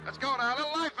Let's go now. A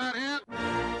little life out here.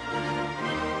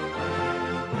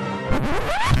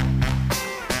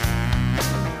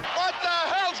 What the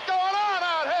hell's going on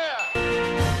out here?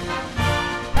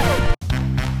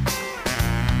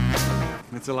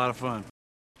 It's a lot of fun.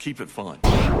 Keep it fun.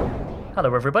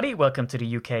 Hello everybody, welcome to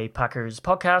the UK Packers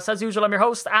podcast. As usual, I'm your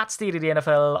host at Steely the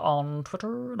NFL on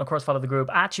Twitter, and of course follow the group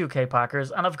at UK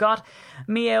Packers. And I've got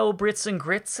Meow Brits and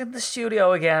Grits in the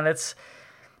studio again. It's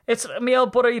me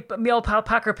old buddy, me old pal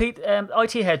Packer Pete,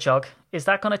 IT Hedgehog. Is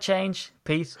that going to change,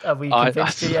 Pete? Are we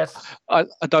convinced yet? I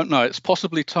don't know. It's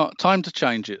possibly time to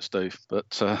change it, Steve,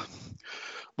 but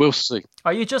we'll see.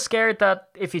 Are you just scared that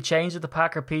if you change it to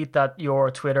Packer Pete, that your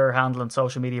Twitter handle and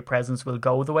social media presence will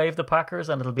go the way of the Packers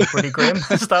and it'll be pretty grim?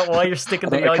 Is that why you're sticking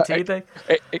to the IT thing?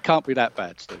 It can't be that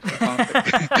bad, Steve.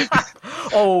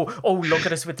 Oh, look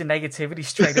at us with the negativity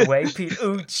straight away, Pete.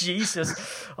 Oh,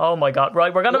 Jesus. Oh, my God.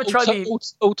 Right, we're going to try to...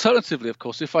 Alternatively, of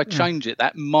course, if I change it,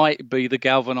 that might be the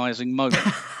galvanising moment.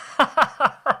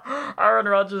 Aaron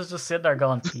Rodgers just sitting there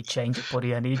going, Pete, change it,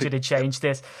 buddy. I need you to change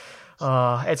this.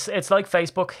 It's like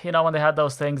Facebook, you know, when they had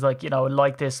those things like, you know,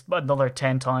 like this another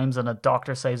 10 times and a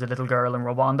doctor saves a little girl in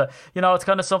Rwanda. You know, it's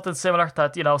kind of something similar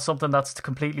that, you know, something that's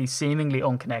completely seemingly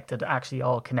unconnected actually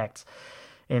all connects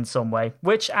in some way,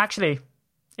 which actually,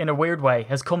 in a weird way,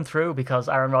 has come through because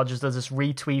Aaron Rodgers does this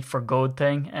retweet for good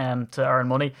thing to earn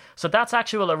money. So that's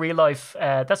actually a real life,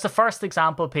 that's the first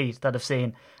example, Pete, that I've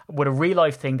seen with a real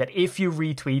life thing that if you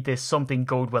retweet this, something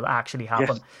good will actually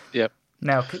happen. Yes. Yep.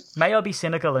 Now, may I be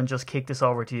cynical and just kick this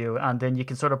over to you, and then you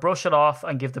can sort of brush it off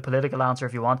and give the political answer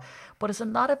if you want. But is it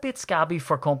not a bit scabby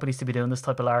for companies to be doing this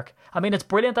type of lark? I mean, it's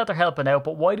brilliant that they're helping out,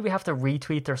 but why do we have to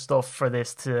retweet their stuff for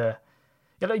this to...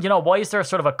 You know, why is there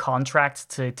sort of a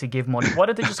contract to give money? Why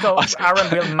did they just go,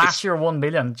 Aaron, we'll match your 1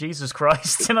 million? Jesus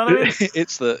Christ, you know what I mean?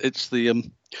 It's the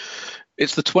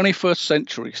 21st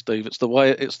century, Steve. It's the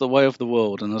way of the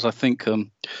world, and as I think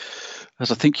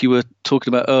you were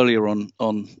talking about earlier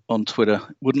on Twitter,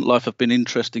 wouldn't life have been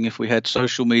interesting if we had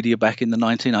social media back in the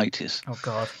 1980s? Oh,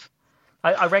 God.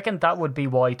 I reckon that would be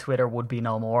why Twitter would be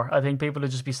no more. I think people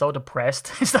would just be so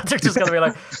depressed that they're just going to be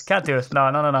like, can't do it.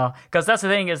 No. Because that's the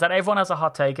thing is that everyone has a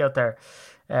hot take out there.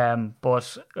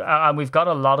 But we've got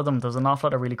a lot of them. There's an awful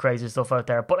lot of really crazy stuff out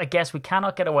there. But I guess we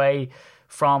cannot get away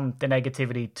from the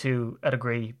negativity to a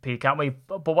degree, Pete, can't we?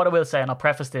 But what I will say, and I'll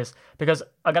preface this, because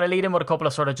I'm going to lead in with a couple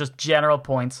of sort of just general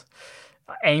points,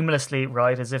 aimlessly,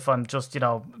 right, as if I'm just, you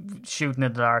know, shooting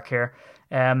in the dark here.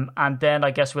 And then I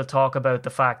guess we'll talk about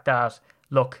the fact that,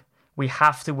 look, we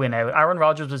have to win out. Aaron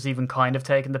Rodgers was even kind of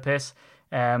taking the piss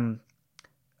in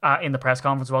the press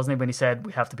conference, wasn't he, when he said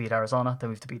we have to beat Arizona, then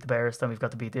we have to beat the Bears, then we've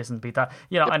got to beat this and beat that,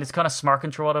 you know, and it's kind of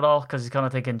smirking through it all because he's kind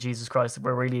of thinking, Jesus Christ,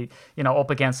 we're really, you know, up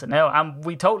against it now, and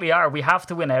we totally are. We have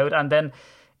to win out, and then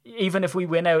even if we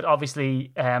win out,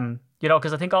 obviously, you know,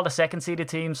 because I think all the second seeded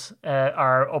teams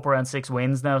are up around 6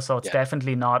 wins now, so it's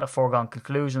definitely not a foregone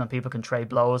conclusion and people can trade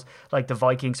blows. Like the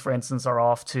Vikings, for instance, are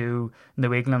off to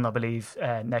New England, I believe,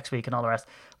 next week and all the rest.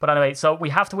 But anyway, so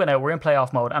we have to win out. We're in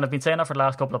playoff mode, and I've been saying that for the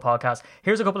last couple of podcasts.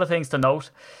 Here's a couple of things to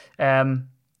note.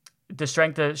 The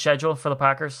strength of schedule for the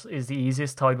Packers is the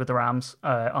easiest, tied with the Rams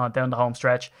down the home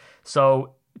stretch.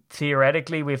 So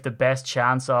theoretically we have the best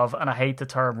chance of, and I hate the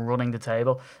term running the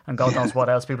table, and God knows what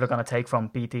else people are going to take from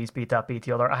beat these, beat that, beat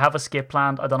the other. I have a skip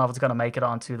planned. I don't know if it's going to make it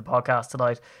onto the podcast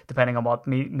tonight, depending on what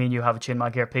me and you have a chin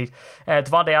mag here, Pete.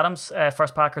 Devontae Adams,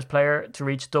 first Packers player to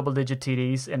reach double-digit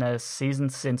TDs in a season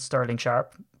since Sterling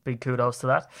Sharp. Big kudos to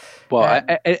that. Well,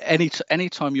 any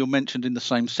time you're mentioned in the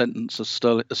same sentence as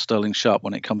Sterling Sharp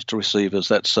when it comes to receivers,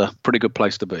 that's a pretty good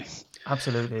place to be.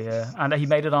 Absolutely, yeah. And he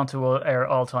made it onto our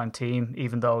all-time team,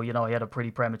 even though, you know, he had a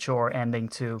pretty premature ending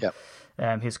to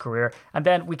his career. And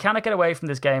then we cannot get away from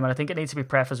this game, and I think it needs to be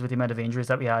prefaced with the amount of injuries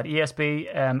that we had.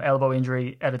 ESB, elbow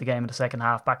injury out of the game in the second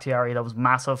half. Bakhtiari, that was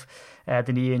massive.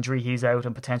 The knee injury, he's out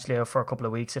and potentially out for a couple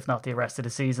of weeks, if not the rest of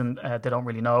the season. They don't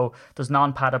really know. There's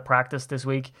non-padded practice this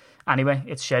week. Anyway,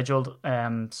 it's scheduled,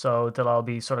 so they'll all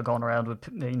be sort of going around with,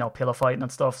 you know, pillow fighting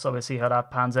and stuff, so we'll see how that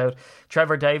pans out.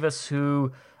 Trevor Davis,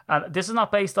 who... And this is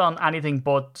not based on anything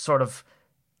but sort of,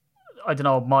 I don't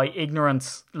know, my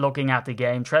ignorance looking at the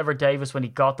game. Trevor Davis, when he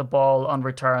got the ball on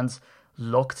returns,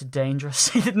 looked dangerous.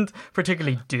 He didn't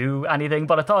particularly do anything,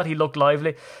 but I thought he looked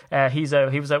lively. He was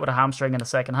out with a hamstring in the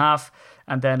second half,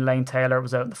 and then Lane Taylor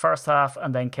was out in the first half,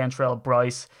 and then Kentrell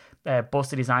Bryce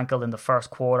busted his ankle in the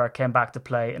first quarter, came back to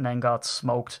play, and then got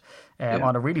smoked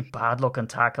on a really bad-looking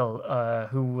tackle.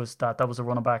 Who was that? That was a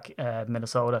running back,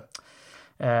 Minnesota.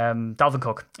 Dalvin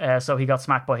Cook. So he got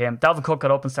smacked by him. Dalvin Cook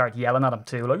got up and started yelling at him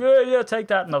too, like, yeah, take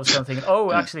that. And I was kind of thinking,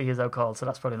 oh, actually he's out cold, so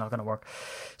that's probably not going to work.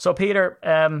 So Peter,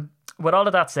 with all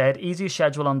of that said, easiest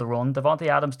schedule on the run. Devontae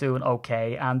Adams doing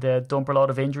okay, and a dumper load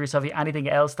of injuries. Have you anything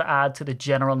else to add to the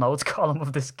general notes column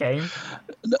of this game?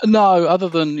 No, other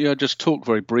than just talk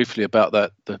very briefly about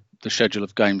that the schedule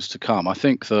of games to come. I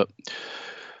think that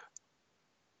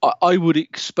I would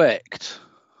expect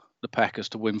the Packers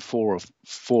to win four of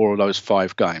those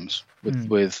 5 games,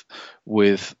 with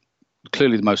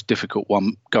clearly the most difficult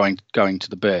one going to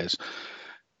the Bears.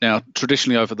 Now,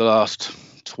 traditionally over the last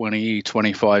 20,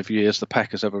 25 years, the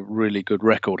Packers have a really good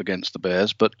record against the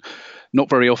Bears, but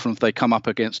not very often have they come up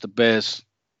against a Bears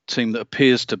team that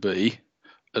appears to be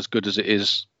as good as it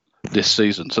is this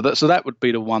season. So that would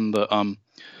be the one that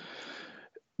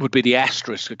would be the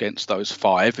asterisk against those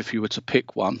 5 if you were to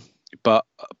pick one. But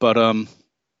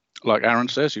like Aaron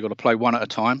says, you've got to play one at a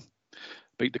time.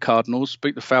 Beat the Cardinals,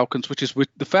 beat the Falcons,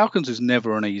 the Falcons is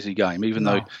never an easy game, even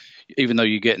though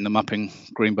you're getting them up in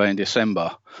Green Bay in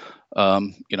December.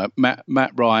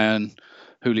 Matt Ryan,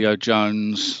 Julio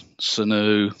Jones,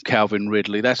 Sanu, Calvin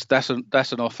Ridley. That's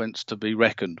an offense to be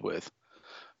reckoned with.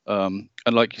 And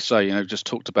like you say, just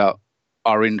talked about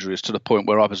our injuries to the point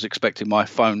where I was expecting my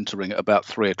phone to ring at about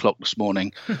 3:00 this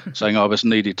morning, saying I was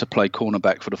needed to play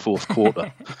cornerback for the 4th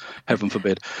quarter. Heaven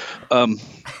forbid.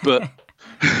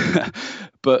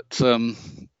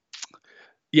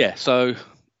 Yeah. So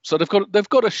they've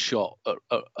got a shot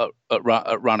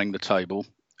at running the table,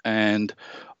 and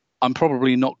I'm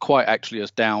probably not quite actually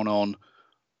as down on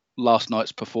last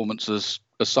night's performance as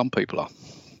some people are.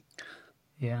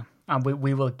 Yeah. And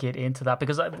we will get into that,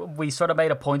 because we sort of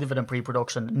made a point of it in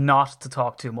pre-production not to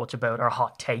talk too much about our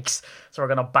hot takes. So we're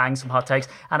going to bang some hot takes.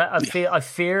 And I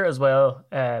fear as well,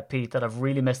 Pete, that I've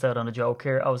really missed out on a joke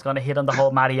here. I was going to hit on the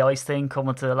whole Matty Ice thing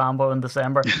coming to Lambeau in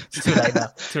December. It's too late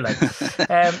now. Too late.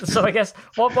 So I guess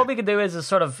what we can do is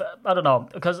sort of, I don't know,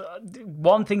 because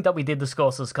one thing that we did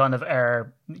discuss is kind of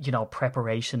our,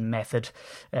 preparation method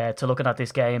to looking at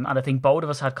this game. And I think both of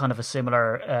us had kind of a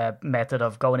similar method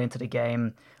of going into the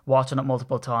game, watching it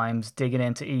multiple times, digging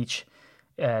into each,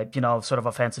 sort of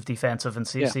offensive, defensive, and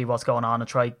see what's going on, and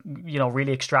try,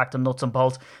 really extract the nuts and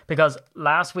bolts. Because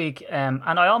last week, and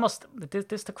I almost, this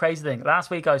is the crazy thing, last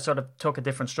week I sort of took a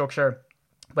different structure,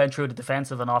 went through the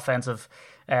defensive and offensive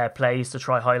plays to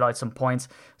try highlight some points.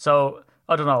 So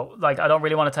I don't know, I don't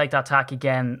really want to take that tack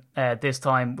again this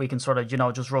time. We can sort of,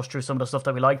 just rush through some of the stuff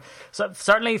that we like. So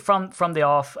certainly from the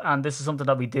off, and this is something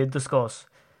that we did discuss,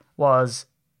 was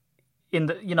in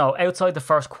the, outside the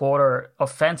first quarter,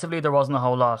 offensively, there wasn't a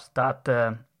whole lot that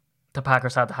the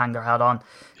Packers had to hang their hat on,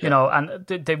 and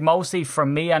they mostly,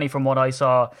 from what I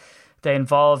saw, they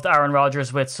involved Aaron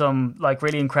Rodgers with some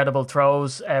really incredible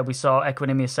throws. We saw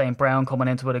Equanimeous St. Brown coming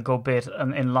into it a good bit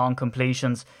in long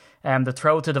completions. The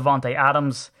throw to Devontae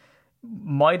Adams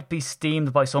might be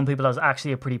steamed by some people as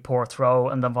actually a pretty poor throw,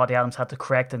 and Devontae Adams had to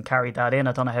correct and carry that in.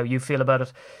 I don't know how you feel about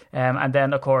it. And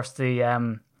then, of course, the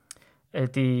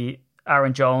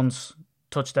Aaron Jones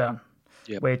touchdown,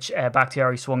 which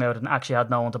Bakhtiari swung out and actually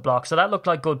had no one to block. So that looked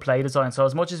like good play design. So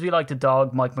as much as we like to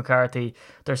dog Mike McCarthy,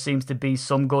 there seems to be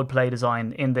some good play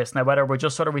design in this. Now, whether we're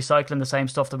just sort of recycling the same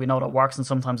stuff that we know that works, and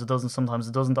sometimes it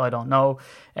doesn't, I don't know.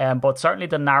 But certainly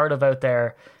the narrative out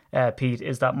there, Pete,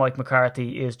 is that Mike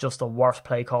McCarthy is just the worst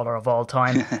play caller of all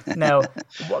time. Now,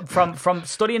 from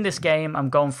studying this game, I'm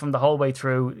going from the whole way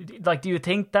through, do you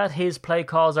think that his play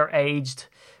calls are aged?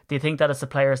 Do you think that it's the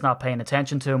players not paying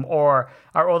attention to him, or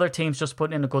are other teams just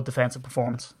putting in a good defensive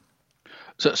performance?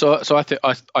 So I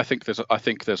think there's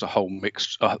a whole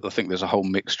mix. I think there's a whole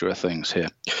mixture of things here.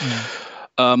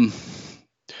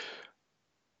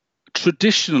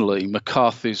 Traditionally,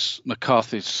 McCarthy's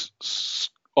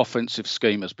offensive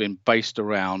scheme has been based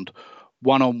around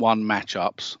one-on-one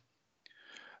matchups,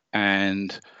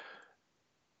 and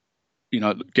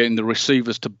getting the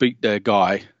receivers to beat their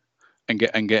guy and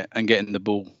getting the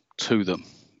ball to them.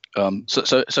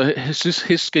 So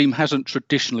his scheme hasn't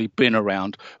traditionally been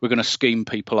around, we're going to scheme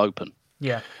people open.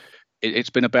 Yeah,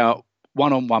 it's been about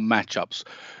one-on-one matchups,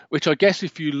 which I guess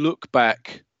if you look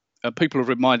back, and people have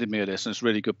reminded me of this, and it's a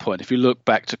really good point. If you look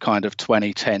back to kind of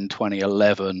 2010,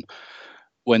 2011,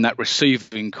 when that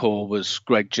receiving core was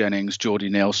Greg Jennings, Jordy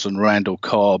Nelson, Randall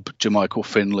Cobb, Jermichael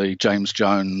Finley, James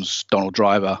Jones, Donald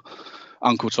Driver,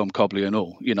 Uncle Tom Cobley, and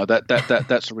all.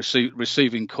 That's a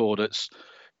receiving core that's,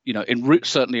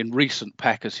 certainly in recent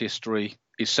Packers history,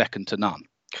 is second to none.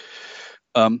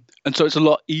 And so it's a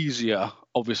lot easier,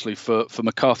 obviously, for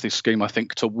McCarthy's scheme, I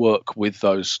think, to work with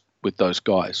those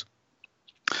guys.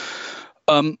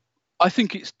 I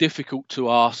think it's difficult to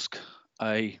ask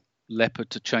a Leopard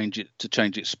to change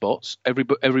its spots.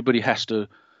 Everybody has to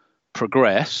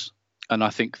progress, and I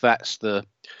think that's the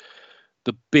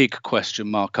the big question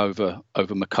mark over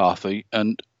McCarthy,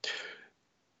 and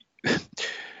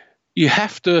you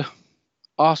have to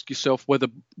ask yourself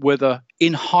whether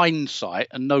in hindsight,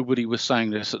 and nobody was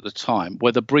saying this at the time,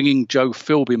 whether bringing Joe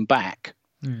Philbin back,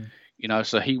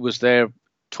 so he was there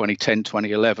 2010,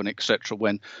 2011, etc.,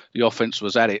 when the offense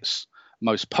was at its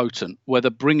most potent, whether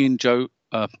bringing Joe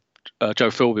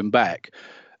Philbin back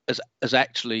has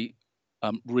actually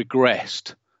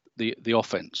regressed the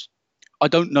offense. I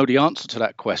don't know the answer to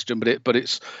that question, but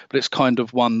it's kind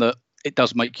of one that it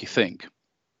does make you think.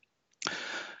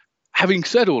 Having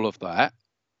said all of that,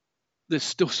 there's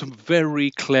still some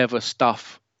very clever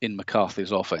stuff in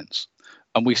McCarthy's offense,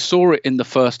 and we saw it in the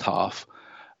first half.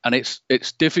 And it's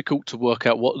difficult to work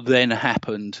out what then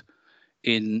happened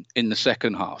in the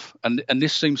second half, and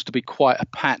this seems to be quite a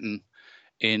pattern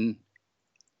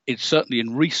it's certainly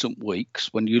in recent weeks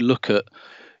when you look at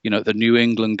the New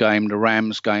England game, the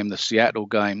Rams game, the Seattle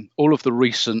game, all of the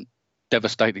recent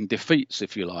devastating defeats,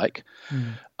 if you like,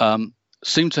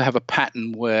 seem to have a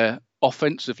pattern where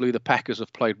offensively the Packers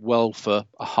have played well for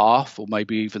a half or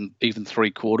maybe even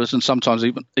 3 quarters, and sometimes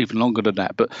even longer than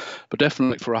that, but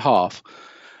definitely for a half.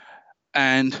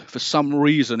 And for some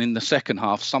reason in the second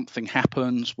half, something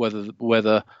happens,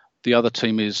 whether the other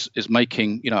team is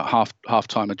making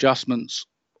halftime adjustments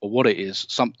or what it is,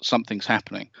 something's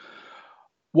happening.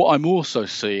 What I'm also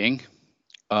seeing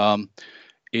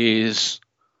is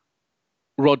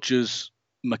Rodgers'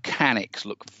 mechanics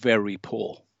look very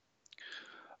poor,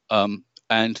 and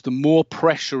the more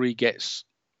pressure he gets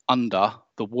under,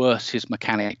 the worse his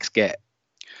mechanics get.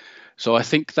 So I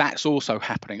think that's also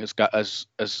happening as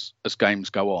games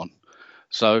go on.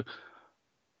 So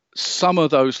some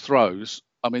of those throws,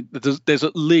 I mean, there's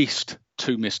at least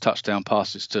 2 missed touchdown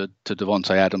passes to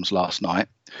Davante Adams last night,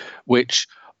 which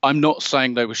I'm not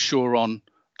saying they were sure on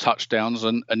touchdowns,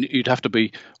 and you'd have to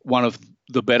be one of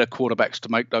the better quarterbacks to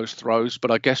make those throws.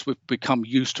 But I guess we've become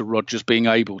used to Rodgers being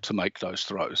able to make those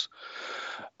throws,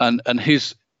 and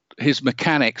his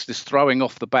mechanics, this throwing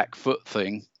off the back foot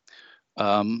thing.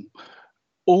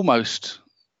 Almost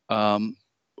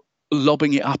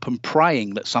lobbing it up and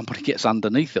praying that somebody gets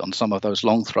underneath it on some of those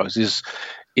long throws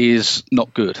is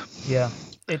not good. Yeah,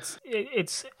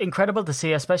 it's incredible to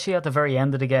see, especially at the very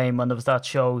end of the game when there was that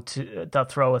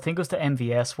that throw. I think it was to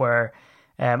MVS where,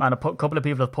 and a couple of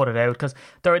people have put it out because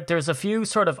there's a few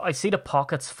sort of, I see the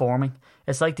pockets forming.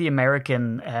 It's like the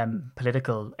American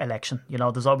political election.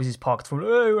 There's always these pockets from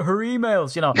her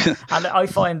emails, and I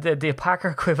find the Packer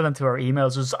equivalent to her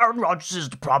emails is Aaron Rodgers is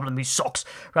the problem, he sucks,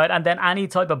 right? And then any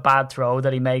type of bad throw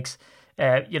that he makes,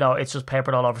 it's just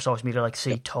peppered all over social media like,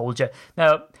 see, told you.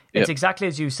 Now, it's exactly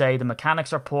as you say, the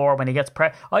mechanics are poor when he gets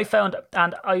I found,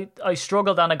 and I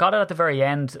struggled, and I got it at the very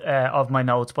end of my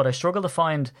notes, but I struggled to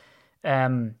find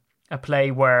a play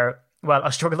where, well,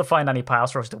 I struggled to find any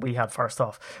pass rush that we had first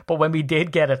off. But when we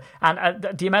did get it, and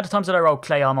the amount of times that I wrote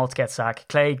Clay almost gets sacked,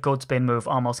 Clay, good spin move,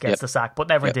 almost gets the sack, but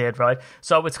never did, right?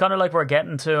 So it's kind of like we're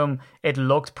getting to him. It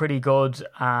looked pretty good,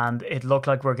 and it looked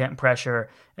like we're getting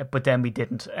pressure, but then we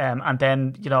didn't. And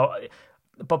then,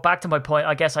 but back to my point,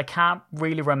 I guess I can't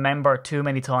really remember too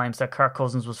many times that Kirk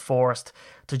Cousins was forced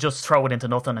to just throw it into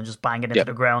nothing and just bang it into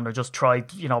the ground, or just try,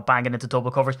 bang it into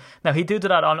double coverage. Now, he did do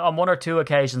that on 1 or 2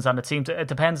 occasions, and it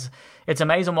depends. It's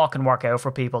amazing what can work out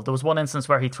for people. There was one instance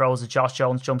where he throws it, Josh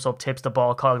Jones jumps up, tips the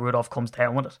ball, Kyle Rudolph comes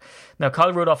down with it. Now,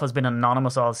 Kyle Rudolph has been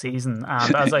anonymous all season,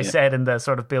 and as I said in the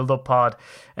sort of build-up pod,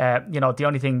 the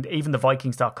only thing, even the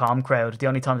Vikings.com crowd, the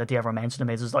only time that they ever mentioned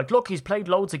him is like, look, he's played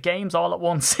loads of games all at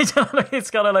once. It's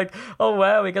kind of like, oh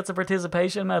wow, he gets a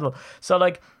participation medal. So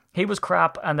like, he was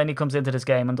crap, and then he comes into this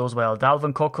game and does well.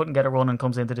 Dalvin Cook couldn't get a run and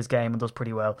comes into this game and does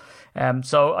pretty well.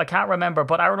 So I can't remember,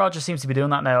 but Aaron Rodgers seems to be doing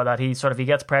that now, that he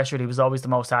gets pressured, he was always the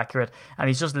most accurate, and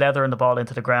he's just leathering the ball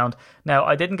into the ground. Now,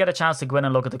 I didn't get a chance to go in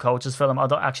and look at the coaches film. To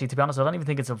be honest, I don't even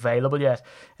think it's available yet.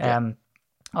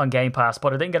 On Game Pass,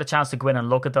 but I didn't get a chance to go in and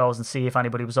look at those and see if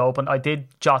anybody was open. I did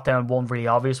jot down one really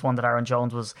obvious one, that Aaron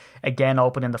Jones was again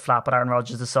open in the flat, but Aaron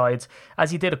Rodgers decides,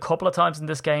 as he did a couple of times in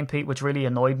this game, Pete, which really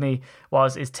annoyed me,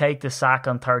 is take the sack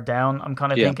on 3rd down. I'm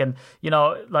kind of thinking,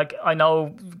 like, I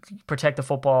know protect the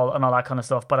football and all that kind of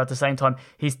stuff, but at the same time,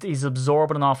 he's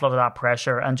absorbing an awful lot of that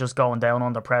pressure and just going down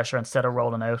under pressure instead of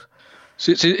rolling out.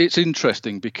 So it's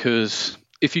interesting because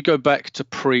if you go back to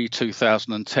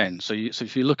pre-2010, so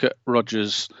if you look at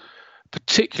Rodgers,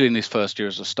 particularly in his first year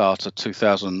as a starter,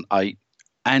 2008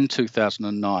 and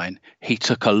 2009, he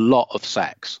took a lot of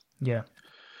sacks. Yeah.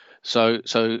 So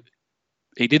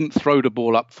he didn't throw the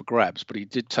ball up for grabs, but he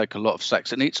did take a lot of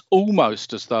sacks. And it's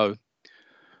almost as though,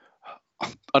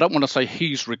 I don't want to say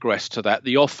he's regressed to that,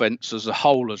 the offense as a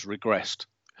whole has regressed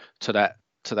to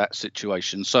that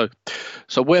situation. So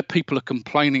where people are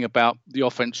complaining about the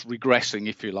offense regressing,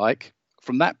 if you like,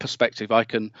 from that perspective, I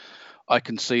can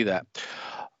see that.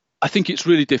 I think it's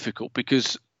really difficult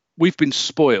because we've been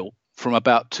spoiled from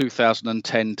about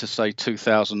 2010 to say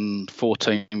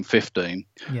 2014-15,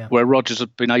 where Rodgers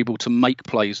had been able to make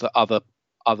plays that other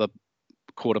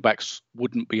quarterbacks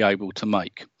wouldn't be able to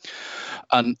make,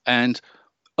 and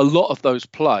a lot of those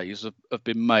plays have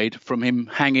been made from him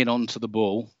hanging on to the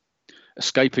ball,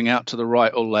 escaping out to the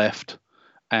right or left,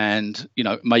 and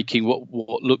making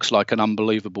what looks like an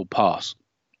unbelievable pass.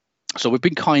 So we've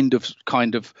been kind of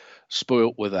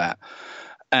spoilt with that,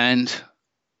 and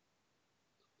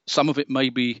some of it may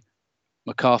be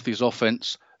McCarthy's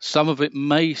offense. Some of it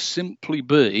may simply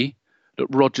be that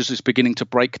Rodgers is beginning to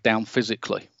break down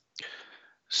physically.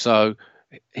 So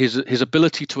his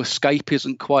ability to escape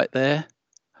isn't quite there.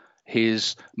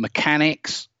 His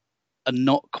mechanics are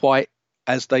not quite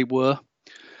as they were.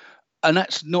 And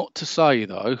that's not to say,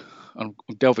 though, I'm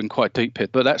delving quite deep here,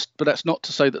 but that's not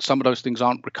to say that some of those things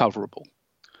aren't recoverable.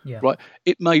 Yeah. Right?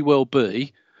 It may well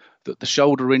be that the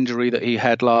shoulder injury that he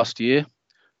had last year,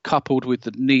 coupled with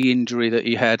the knee injury that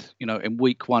he had, in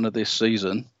week 1 of this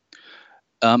season,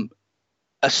 are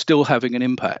still having an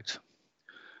impact.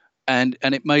 And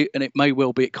it may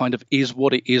well be it kind of is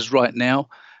what it is right now,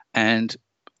 and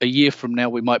a year from now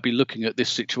we might be looking at this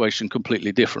situation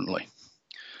completely differently.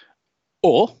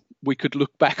 Or we could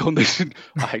look back on this, and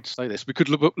I hate to say this, we could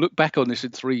look back on this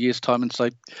in 3 years' time and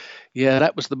say, yeah,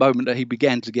 that was the moment that he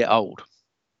began to get old.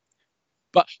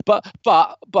 But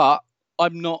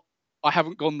I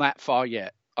haven't gone that far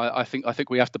yet. I think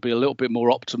we have to be a little bit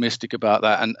more optimistic about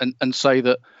that and say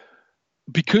that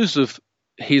because of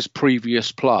his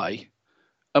previous play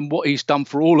and what he's done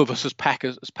for all of us as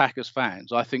Packers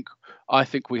fans, I think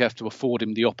we have to afford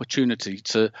him the opportunity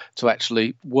to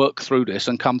actually work through this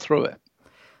and come through it.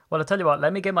 Well, I'll tell you what,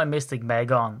 let me get my Mystic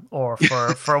Meg on, or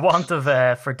for want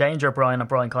of, for Danger Brian and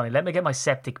Brian Connie, let me get my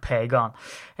Septic Peg on.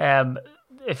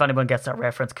 If anyone gets that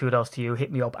reference, kudos to you.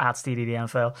 Hit me up at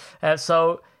SteedyTheNFL.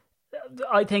 So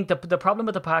I think the problem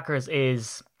with the Packers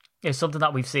is something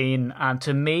that we've seen, and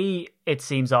to me it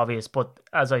seems obvious, but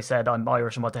as I said, I'm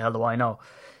Irish and what the hell do I know?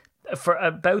 For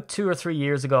about 2 or 3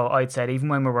 years ago, I'd said, even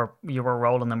when you were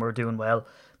rolling and we were doing well,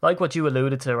 like what you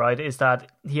alluded to, right, is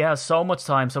that he has so much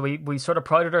time. So we sort of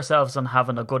prided ourselves on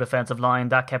having a good offensive line.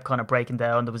 That kept kind of breaking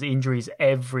down. There was injuries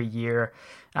every year,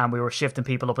 and we were shifting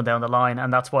people up and down the line,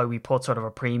 and that's why we put sort of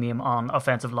a premium on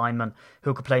offensive linemen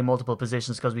who could play multiple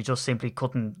positions, because we just simply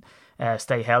couldn't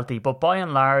stay healthy. But by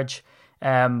and large,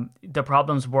 the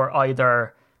problems were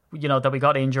either that we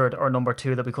got injured, or number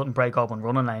 2, that we couldn't break open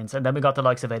running lanes. And then we got the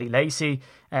likes of Eddie Lacy,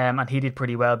 and he did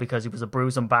pretty well because he was a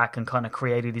bruising back and kind of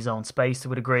created his own space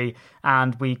to a degree.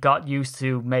 And we got used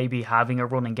to maybe having a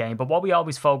running game. But what we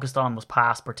always focused on was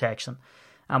pass protection.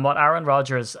 And what Aaron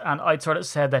Rodgers, and I'd sort of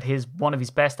said that one of his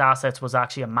best assets was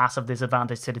actually a massive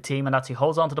disadvantage to the team, and that's he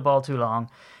holds onto the ball too long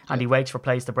and he waits for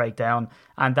plays to break down.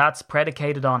 And that's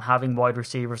predicated on having wide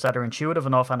receivers that are intuitive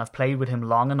enough and have played with him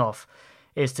long enough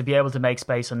is to be able to make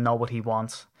space and know what he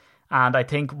wants. And I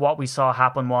think what we saw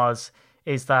happen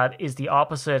is the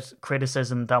opposite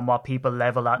criticism than what people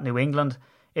level at New England,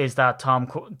 is that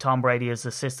Tom Brady is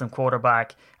assistant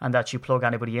quarterback and that you plug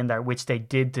anybody in there, which they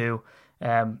did do.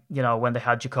 When they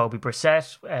had Jacoby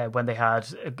Brissett, when they had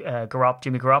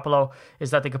Jimmy Garoppolo,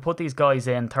 is that they could put these guys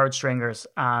in, third stringers.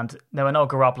 And now I know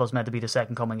Garoppolo's meant to be the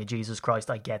second coming of Jesus Christ.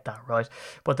 I get that, right?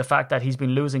 But the fact that he's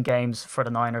been losing games for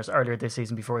the Niners earlier this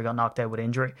season before he got knocked out with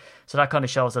injury. So that kind of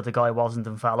shows that the guy wasn't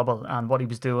infallible. And what he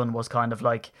was doing was kind of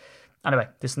like, anyway,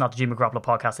 this is not the Jimmy Garoppolo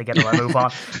podcast. I get it, I move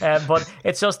on. But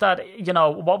it's just that,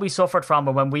 what we suffered from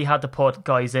when we had to put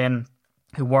guys in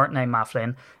who weren't named Matt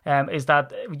Flynn, is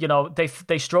that,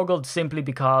 they struggled simply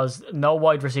because no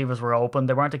wide receivers were open.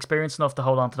 They weren't experienced enough to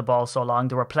hold on to the ball so long.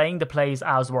 They were playing the plays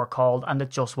as were called, and it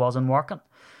just wasn't working.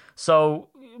 So,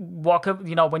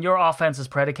 when your offense is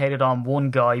predicated on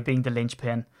one guy being the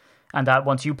linchpin, and that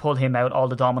once you pull him out, all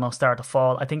the dominoes start to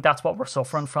fall, I think that's what we're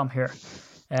suffering from here.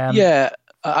 And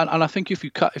I think if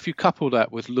you couple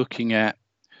that with looking at,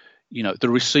 the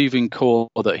receiving core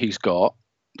that he's got,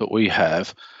 that we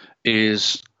have,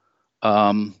 is,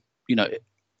 doesn't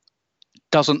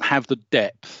have the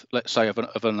depth, let's say, of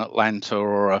an Atlanta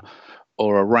or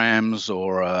a Rams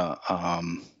or a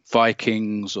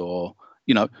Vikings, or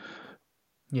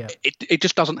it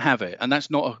just doesn't have it, and that's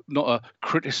not a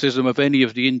criticism of any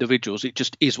of the individuals. It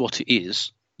just is what it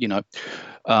is.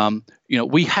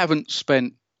 We haven't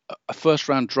spent a first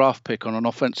round draft pick on an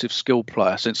offensive skill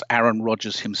player since Aaron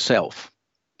Rodgers himself.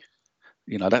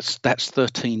 That's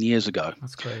 13 years ago.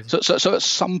 That's crazy. So at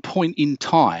some point in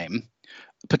time,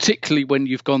 particularly when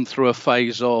you've gone through a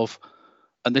phase of,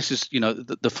 and this is,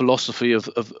 the philosophy of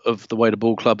the way the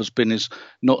ball club has been, is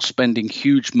not spending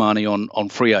huge money on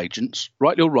free agents,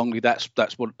 rightly or wrongly. That's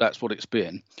what it's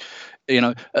been.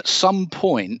 At some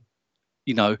point,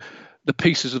 the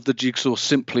pieces of the jigsaw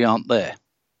simply aren't there.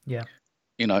 Yeah.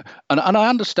 And I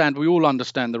understand. We all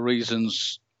understand the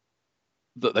reasons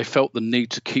that they felt the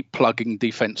need to keep plugging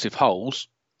defensive holes.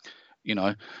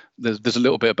 There's a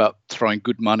little bit about throwing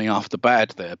good money after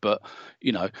bad there, but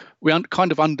we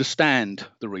kind of understand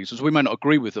the reasons. We may not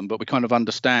agree with them, but we kind of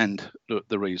understand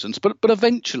the reasons. But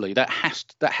eventually that has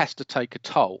to take a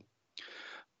toll.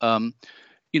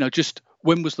 Just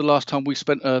when was the last time we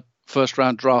spent a first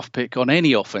round draft pick on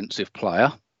any offensive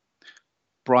player?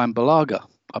 Brian Balaga,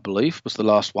 I believe, was the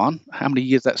last one. How many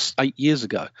years? That's 8 years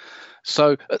ago.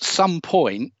 So at some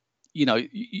point,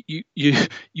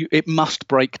 it must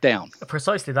break down.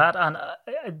 Precisely that, and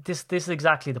this is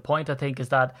exactly the point. I think is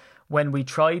that when we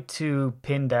try to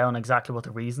pin down exactly what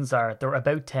the reasons are, they're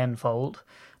about tenfold.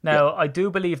 Now, I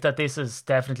do believe that this is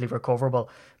definitely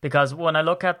recoverable, because when I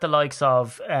look at the likes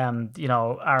of, Aaron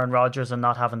Rodgers and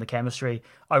not having the chemistry,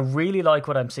 I really like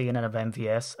what I'm seeing out of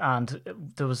MVS. And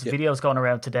there was videos going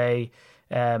around today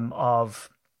of.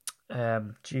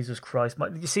 Jesus Christ.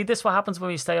 You see, this is what happens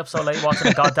when you stay up so late watching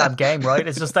a goddamn game, right?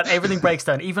 It's just that everything breaks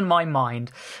down, even my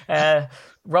mind.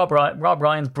 Rob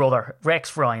Ryan's brother,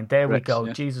 Rex Ryan. There we go.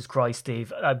 Yeah. Jesus Christ,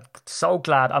 Steve. I'm so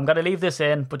glad. I'm going to leave this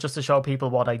in, but just to show people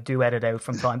what I do edit out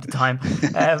from time to time.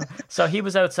 So he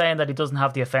was out saying that he doesn't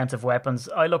have the offensive weapons.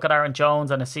 I look at Aaron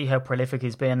Jones and I see how prolific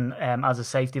he's been as a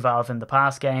safety valve in the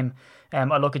past game.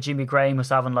 I look at Jimmy Graham, who's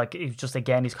having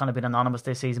he's kind of been anonymous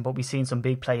this season, but we've seen some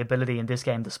big playability in this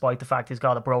game, despite the fact he's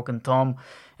got a broken thumb.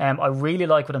 I really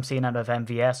like what I'm seeing out of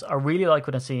MVS. I really like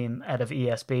what I'm seeing out of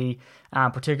ESB,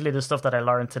 particularly the stuff that I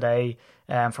learned today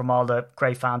from all the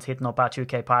great fans hitting up at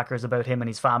UK Packers about him and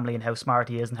his family and how smart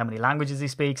he is and how many languages he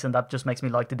speaks, and that just makes me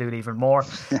like the dude even more.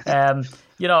 And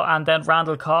then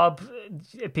Randall Cobb,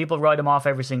 people write him off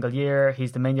every single year.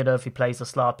 He's diminutive, he plays the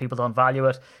slot, people don't value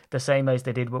it, the same as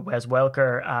they did with Wes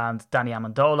Welker and Danny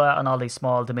Amendola and all these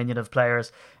small diminutive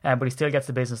players, but he still gets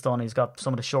the business done. He's got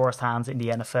some of the surest hands in the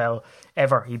NFL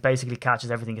ever. He basically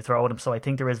catches everything you throw at him, so I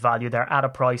think there is value there at a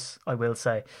price, I will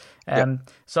say.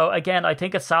 So again, I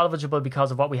think it's salvageable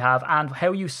because of what we have and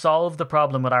how you solve the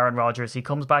problem with Aaron Rodgers. He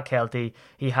comes back healthy.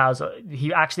 He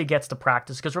actually gets to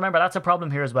practice, because remember, that's a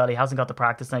problem here as well. He hasn't got the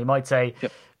practice. Now you might say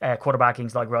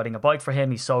quarterbacking's like riding a bike for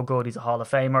him. He's so good. He's a Hall of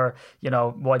Famer.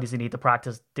 Why does he need the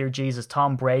practice? Dear Jesus,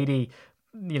 Tom Brady,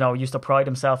 used to pride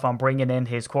himself on bringing in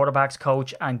his quarterbacks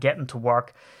coach and getting to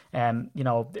work,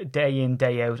 day in,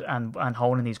 day out, and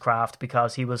honing his craft,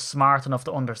 because he was smart enough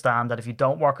to understand that if you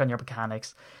don't work on your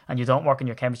mechanics and you don't work on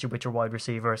your chemistry with your wide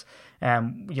receivers,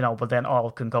 but then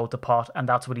all can go to pot, and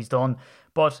that's what he's done.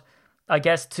 But I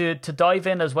guess to dive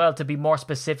in as well, to be more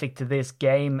specific to this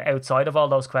game outside of all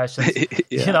those questions,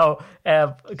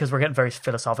 because we're getting very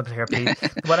philosophical here, Pete.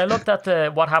 When I looked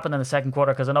at what happened in the second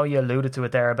quarter, because I know you alluded to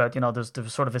it there about, there's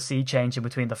sort of a sea change in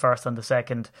between the first and the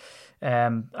second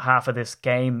half of this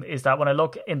game, is that when I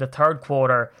look in the third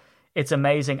quarter, it's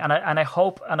amazing. And I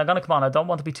hope, and I'm going to come on, I don't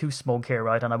want to be too smug here,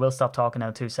 right? And I will stop talking now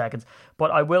in 2 seconds, but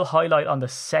I will highlight on the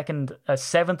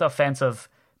seventh offensive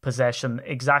possession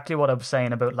exactly what I was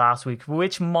saying about last week,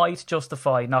 which might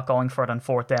justify not going for it on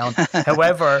fourth down.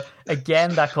 However,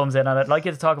 again, that comes in, and I'd like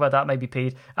you to talk about that maybe,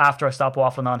 Pete, after I stop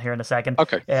waffling on here in a second.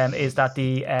 Okay. Is that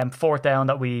the fourth down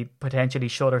that we potentially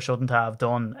should or shouldn't have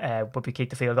done, but we kicked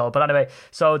the field goal. But anyway,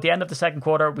 so at the end of the second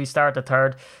quarter, we start the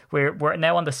third. We're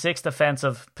now on the sixth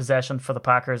offensive possession for the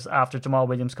Packers after Jamal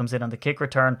Williams comes in on the kick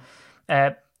return.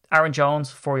 Aaron Jones,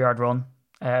 4-yard run.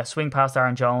 Swing past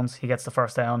Aaron Jones, he gets the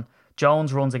first down.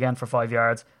 Jones runs again for 5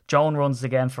 yards. Jones runs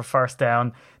again for first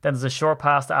down. Then there's a short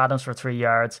pass to Adams for 3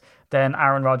 yards. Then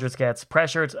Aaron Rodgers gets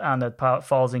pressured and it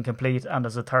falls incomplete, and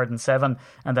there's a 3rd and 7.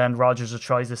 And then Rodgers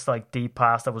tries this deep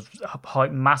pass that was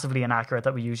massively inaccurate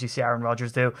that we usually see Aaron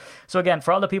Rodgers do. So again,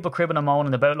 for all the people cribbing and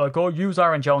moaning about use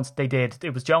Aaron Jones, they did.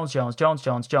 It was Jones,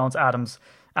 Adams,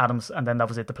 and then that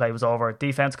was it. The play was over.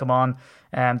 Defense come on.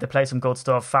 They play some good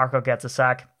stuff. Farco gets a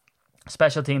sack.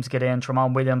 Special teams get in.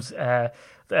 Tramon Williams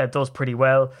does pretty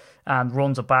well and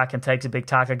runs it back and takes a big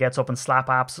tackle, gets up and slap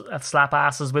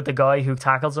asses with the guy who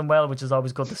tackles him well, which is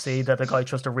always good to see, that the guy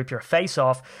tries to rip your face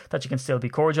off, that you can still be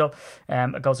cordial.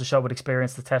 It goes to show with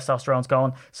experience the testosterone's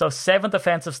going. So 7th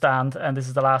offensive stand, and this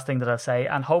is the last thing that I'll say,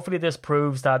 and hopefully this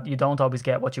proves that you don't always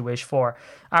get what you wish for.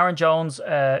 Aaron Jones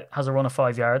has a run of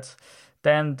 5 yards.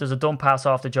 Then there's a dump pass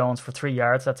off to Jones for 3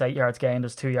 yards. That's 8 yards gained.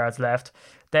 There's 2 yards left.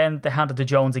 Then they hand it to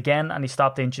Jones again, and he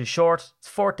stopped inches short. It's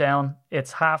fourth down.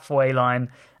 It's halfway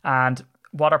line. And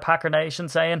what are Packer Nation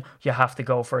saying? You have to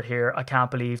go for it here. I can't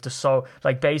believe this. So,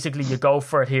 like, basically, you go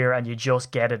for it here and you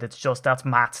just get it. It's just, that's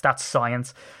maths, that's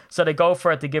science. So they go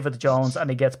for it, they give it to Jones, and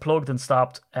he gets plugged and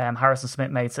stopped. Harrison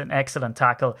Smith makes an excellent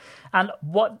tackle. And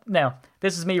what, now,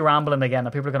 this is me rambling again,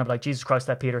 and people are going to be like, Jesus Christ,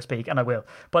 let Peter speak, and I will.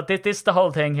 But this the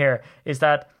whole thing here, is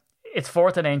that it's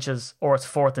 4th and inches or it's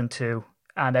 4th and 2.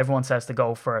 And everyone says to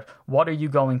go for it. What are you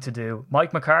going to do?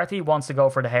 Mike McCarthy wants to go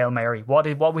for the Hail Mary. What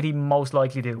would he most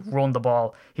likely do? Run the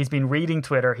ball. He's been reading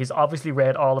Twitter. He's obviously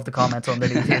read all of the comments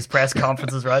underneath his press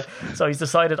conferences, right? So he's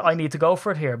decided, I need to go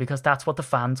for it here because that's what the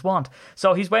fans want.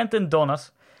 So he's went and done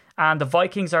it. And the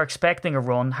Vikings are expecting a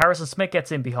run. Harrison Smith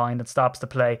gets in behind and stops the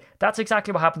play. That's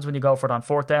exactly what happens when you go for it on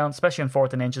 4th down, especially on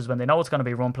 4th and inches when they know it's going to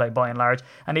be a run play by and large.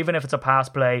 And even if it's a pass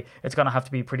play, it's going to have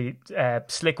to be a pretty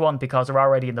slick one because they're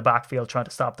already in the backfield trying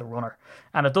to stop the runner.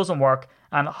 And it doesn't work.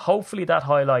 And hopefully that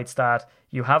highlights that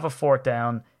you have a 4th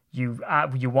down. You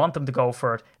want them to go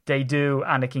for it. They do,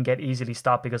 and it can get easily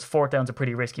stopped because 4th down's a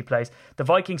pretty risky place. The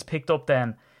Vikings picked up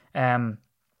then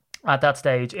at that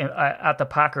stage at the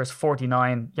Packers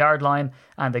 49-yard line,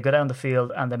 and they go down the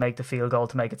field and they make the field goal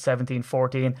to make it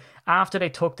 17-14. After they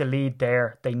took the lead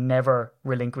there, they never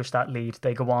relinquished that lead.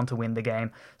 They go on to win the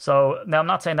game. So now I'm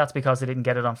not saying that's because they didn't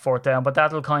get it on 4th down, but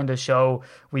that'll kind of show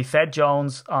we fed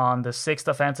Jones on the 6th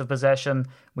offensive possession.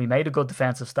 We made a good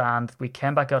defensive stand. We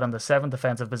came back out on the 7th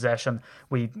offensive possession.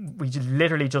 We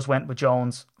literally just went with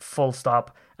Jones full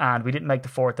stop, and we didn't make the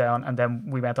 4th down, and then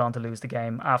we went on to lose the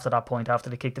game after that point, after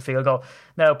they kicked the field goal.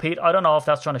 Now, Pete, I don't know if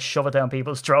that's trying to shove it down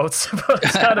people's throats, but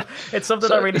it's something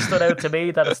that really stood out to me,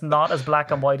 that it's not as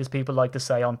black and white as people like to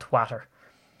say on Twitter.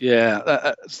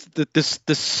 Yeah, there's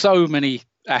so many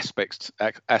aspects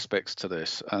to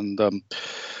this, and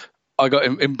I got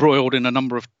embroiled in a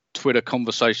number of Twitter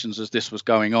conversations as this was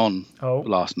going on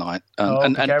last night,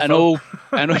 and all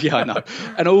yeah, I know,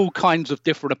 and all kinds of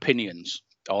different opinions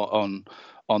on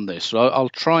this. So I'll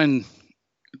try and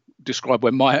describe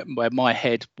where my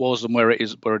head was and where it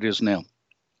is now.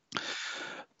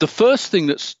 The first thing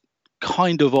that's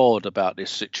kind of odd about this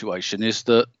situation is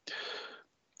that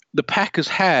the Packers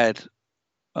had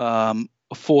a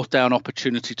 4th down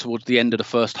opportunity towards the end of the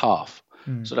first half.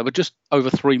 So there were just over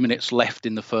 3 minutes left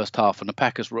in the first half, and the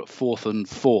Packers were at 4th and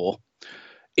 4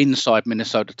 inside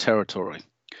Minnesota territory.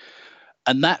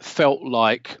 And that felt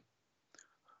like,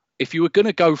 if you were going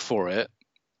to go for it,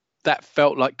 that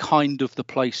felt like kind of the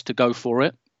place to go for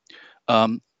it,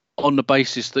 on the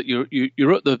basis that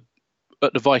you're at the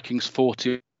Vikings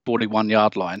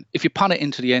 41-yard line. If you punt it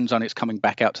into the end zone, it's coming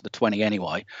back out to the 20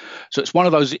 anyway. So it's one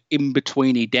of those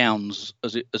in-betweeny downs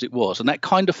as it was. And that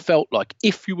kind of felt like,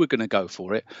 if you were going to go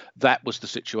for it, that was the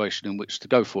situation in which to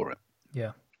go for it.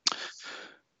 Yeah.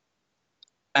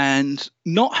 And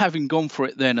not having gone for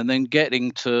it then, and then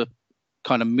getting to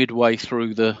kind of midway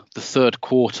through the third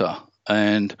quarter,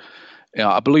 and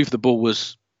I believe the ball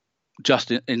was just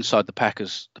inside the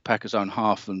Packers own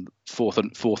half, and fourth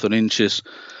and inches.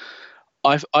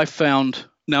 I found,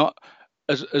 now,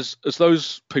 as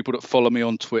those people that follow me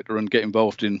on Twitter and get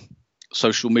involved in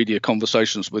social media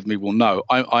conversations with me will know,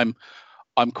 I'm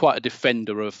quite a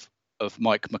defender of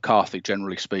Mike McCarthy,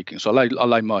 generally speaking. So I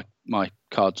lay my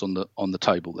cards on the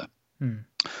table there.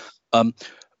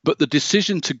 But the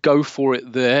decision to go for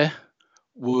it there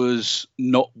was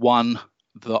not one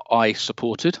that I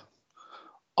supported.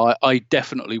 I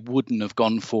definitely wouldn't have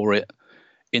gone for it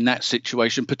in that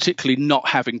situation, particularly not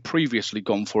having previously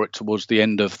gone for it towards the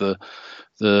end of the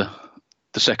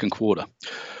second quarter.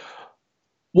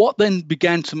 What then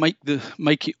began to make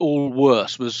it all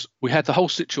worse was we had the whole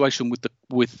situation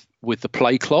with the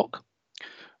play clock,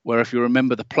 where, if you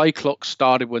remember, the play clock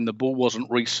started when the ball wasn't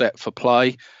reset for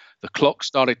play. The clock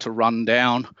started to run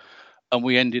down, and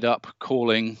we ended up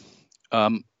calling a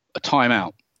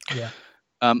timeout. Yeah.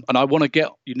 And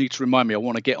you need to remind me, I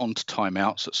want to get onto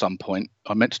timeouts at some point.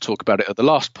 I meant to talk about it at the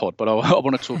last pod, but I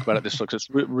want to talk about it this time, because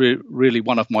it's really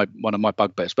one of my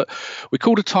bugbears. But we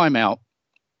called a timeout,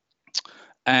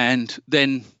 and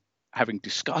then, having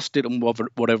discussed it and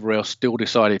whatever else, still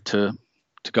decided to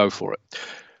go for it.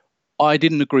 I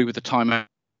didn't agree with the timeout.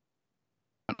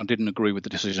 I didn't agree with the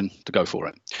decision to go for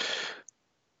it.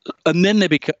 And then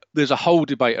there's a whole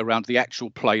debate around the actual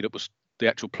play that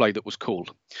was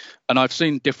called, and I've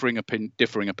seen differing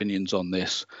opinions on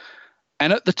this.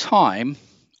 And at the time,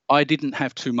 I didn't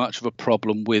have too much of a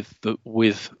problem with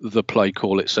the play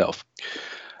call itself.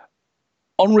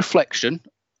 On reflection,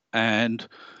 and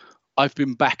I've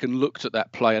been back and looked at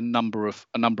that play a number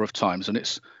of times, and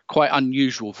it's quite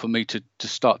unusual for me to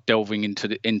start delving into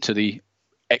the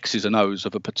X's and O's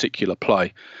of a particular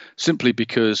play, simply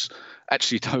because,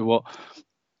 actually, you know what,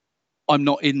 I'm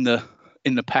not in the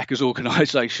in the Packers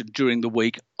organisation during the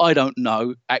week. I don't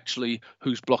know actually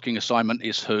whose blocking assignment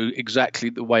is who, exactly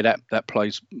the way that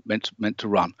play's meant to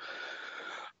run.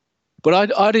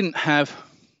 But I didn't have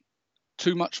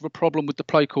too much of a problem with the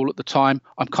play call at the time.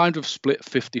 I'm kind of split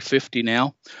 50-50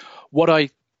 now. What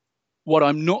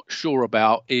I'm not sure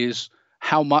about is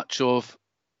how much of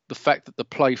the fact that the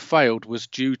play failed was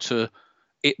due to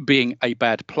it being a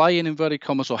bad play in inverted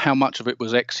commas, or how much of it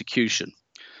was execution.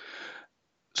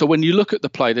 So when you look at the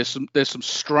play, there's some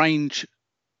strange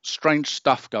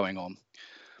stuff going on.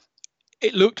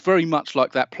 It looked very much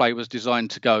like that play was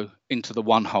designed to go into the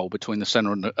one hole between the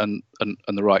center and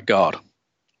the right guard,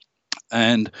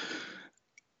 and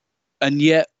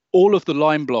yet all of the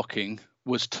line blocking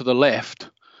was to the left,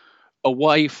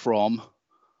 away from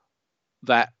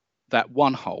that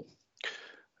one hole,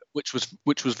 which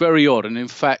was very odd. And in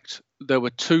fact, there were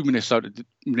 2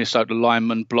 Minnesota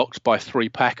linemen blocked by 3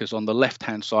 Packers on the left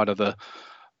hand side of the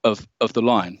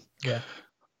line. Yeah.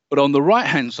 But on the right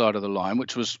hand side of the line,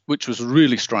 which was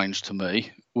really strange to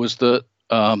me, was that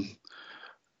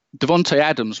Davante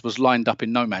Adams was lined up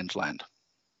in no man's land.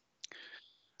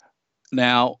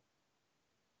 Now,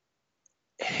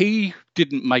 he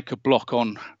didn't make a block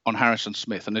on Harrison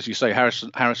Smith, and as you say,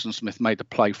 Harrison Smith made a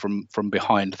play from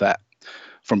behind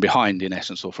in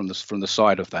essence, or from the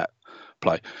side of that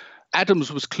play.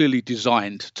 Adams was clearly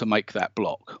designed to make that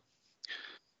block.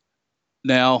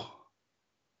 Now,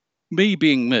 me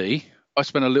being me, I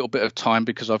spent a little bit of time,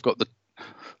 because I've got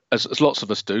as lots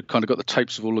of us do, kind of got the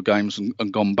tapes of all the games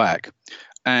and gone back.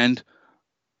 And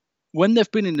when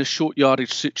they've been in the short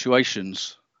yardage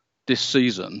situations this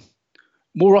season,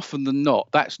 more often than not,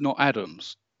 that's not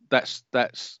Adams. That's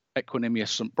Equanimeous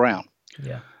St. Brown.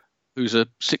 Yeah. Who's a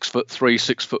 6'3",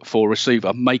 6'4"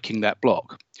 receiver making that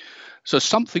block. So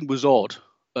something was odd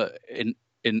in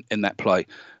that play.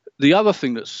 The other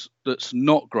thing that's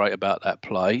not great about that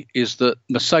play is that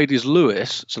Mercedes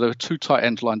Lewis, so there were 2 tight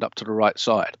ends lined up to the right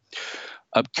side.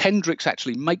 Kendricks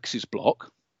actually makes his block.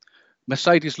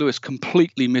 Mercedes Lewis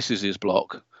completely misses his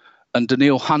block, and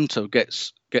Danielle Hunter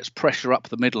gets pressure up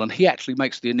the middle, and he actually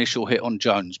makes the initial hit on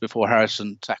Jones before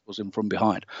Harrison tackles him from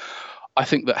behind. I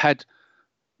think that had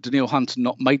Danielle Hunter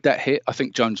not made that hit, I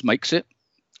think Jones makes it,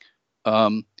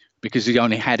 because he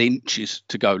only had inches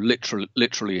to go,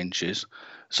 literally inches.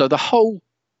 So the whole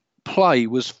play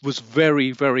was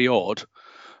very, very odd.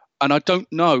 And I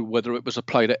don't know whether it was a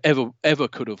play that ever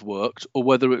could have worked, or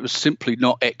whether it was simply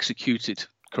not executed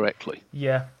correctly.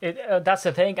 Yeah, that's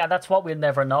the thing, and that's what we'll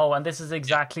never know. And this is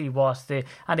exactly what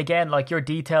and again, like, your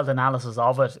detailed analysis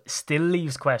of it still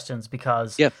leaves questions,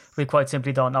 because we quite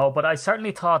simply don't know. But I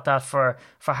certainly thought that for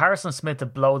Harrison Smith to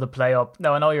blow the play up.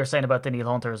 Now, I know you're saying about Danielle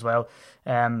Hunter as well,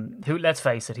 who, let's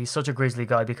face it, he's such a Grizzly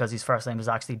guy because his first name is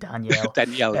actually Danielle.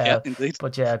 Danielle, yeah, indeed.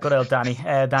 But yeah, good old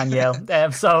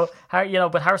Danielle. So,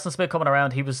 but Harrison Smith coming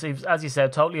around, he was, as you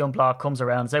said, totally unblocked, comes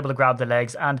around, is able to grab the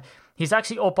legs, and he's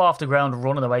actually up off the ground,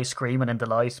 running away, screaming in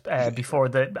delight before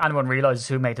anyone realises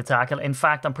who made the tackle. In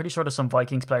fact, I'm pretty sure there's some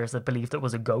Vikings players that believed it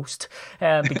was a ghost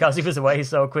because he was away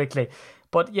so quickly.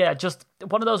 But yeah, just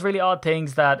one of those really odd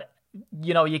things that,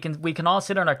 we can all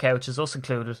sit on our couches, us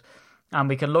included, and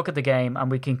we can look at the game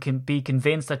and we can be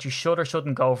convinced that you should or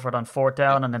shouldn't go for it on 4th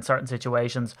down and in certain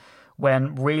situations,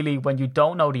 when you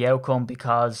don't know the outcome,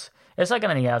 because it's like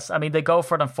anything else. I mean, they go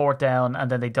for it on 4th down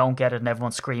and then they don't get it, and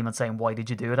everyone's screaming saying, "Why did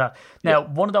you do that?" Now,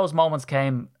 one of those moments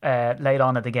came late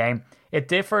on in the game. It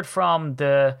differed from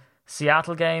the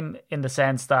Seattle game in the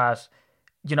sense that,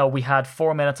 we had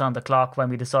 4 minutes on the clock when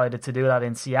we decided to do that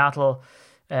in Seattle,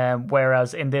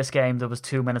 whereas in this game there was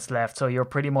 2 minutes left. So you're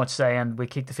pretty much saying, we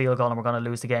kick the field goal and we're going to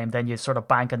lose the game. Then you sort of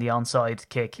bank on the onside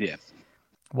kick. Yeah.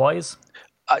 Wise?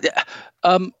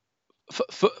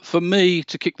 For me,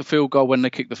 to kick the field goal when they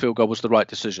kicked the field goal was the right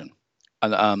decision,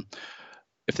 and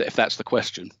if that's the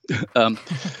question,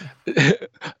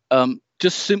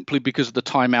 just simply because of the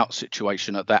timeout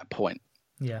situation at that point.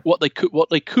 Yeah. What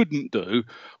they couldn't do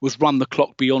was run the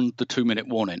clock beyond the 2-minute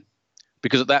warning,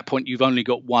 because at that point you've only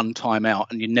got one timeout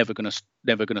and you're never going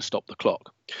to stop the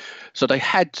clock. So they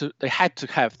had to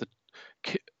have the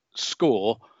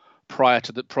score prior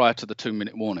to the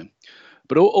 2-minute warning.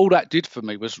 But all that did for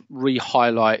me was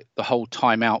re-highlight the whole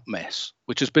timeout mess,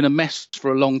 which has been a mess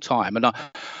for a long time.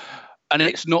 And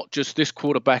it's not just this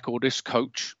quarterback or this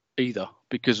coach either,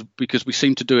 because we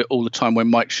seem to do it all the time when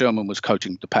Mike Sherman was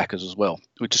coaching the Packers as well.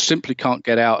 We just simply can't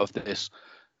get out of this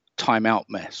timeout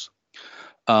mess.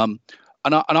 And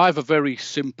I have a very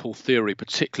simple theory,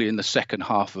 particularly in the second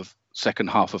half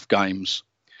of games.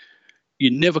 You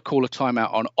never call a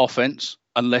timeout on offense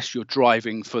unless you're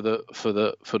driving for the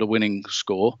winning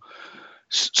score.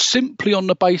 simply on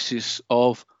the basis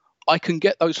of I can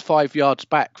get those 5 yards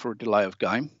back for a delay of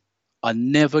game. I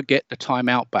never get the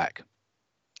timeout back,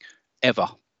 ever.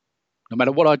 No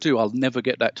matter what I do, I'll never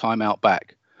get that timeout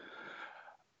back.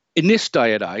 In this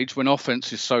day and age, when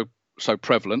offense is so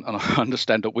prevalent, and I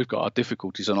understand that we've got our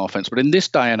difficulties on offense, but in this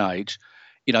day and age,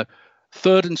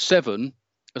 3rd and 7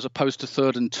 as opposed to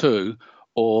 3rd and 2,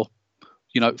 or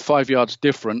 5 yards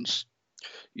difference,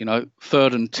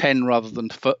 3rd and 10 rather than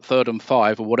 3rd and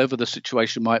 5, or whatever the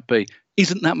situation might be,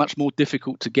 isn't that much more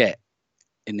difficult to get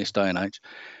in this day and age.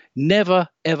 Never,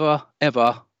 ever,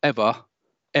 ever, ever,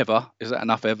 ever. Is that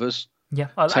enough evers? Yeah,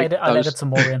 I'll edit some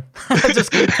more in.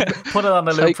 Just put it on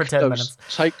the loop for 10 minutes.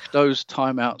 Take those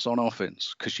timeouts on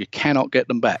offense, because you cannot get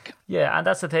them back. Yeah, and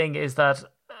that's the thing, is that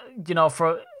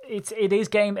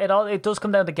it does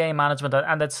come down to game management,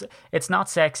 and it's not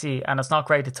sexy and it's not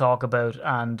great to talk about.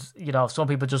 And some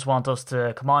people just want us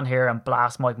to come on here and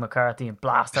blast Mike McCarthy and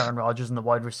blast Aaron Rodgers and the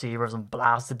wide receivers and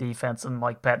blast the defense and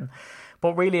Mike Pettin.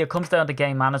 But really, it comes down to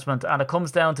game management, and it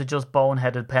comes down to just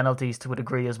boneheaded penalties to a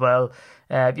degree as well.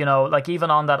 Like even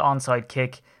on that onside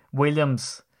kick,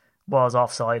 Williams was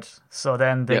offside, so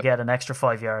then they get an extra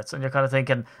 5 yards, and you're kind of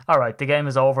thinking, all right, the game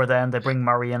is over. Then they bring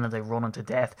Murray in and they run him to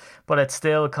death, but it's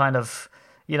still kind of,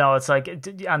 it's like,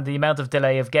 and the amount of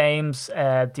delay of games,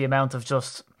 the amount of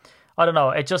just, I don't know,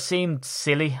 it just seemed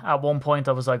silly at one point.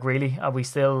 I was like, really, are we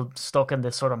still stuck in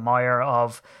this sort of mire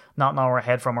of not knowing our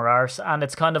head from our arse? And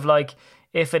it's kind of like,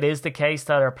 if it is the case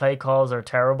that our play calls are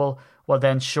terrible, well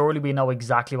then surely we know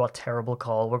exactly what terrible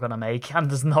call we're going to make, and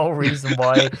there's no reason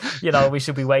why we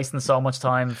should be wasting so much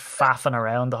time faffing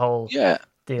around the whole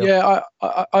deal. Yeah,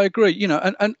 I agree.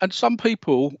 And some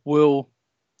people will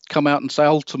come out and say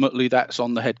ultimately that's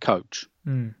on the head coach.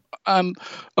 And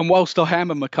whilst I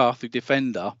am a McCarthy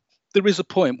defender, there is a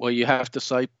point where you have to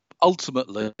say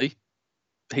ultimately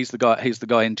he's the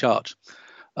guy in charge.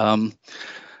 So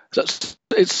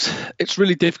it's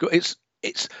really difficult.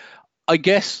 It's I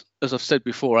guess, as I've said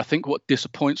before, I think what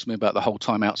disappoints me about the whole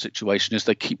timeout situation is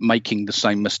they keep making the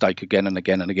same mistake again and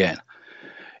again and again.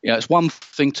 It's one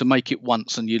thing to make it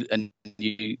once and you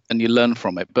learn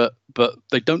from it, but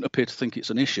they don't appear to think it's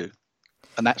an issue,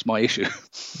 and that's my issue.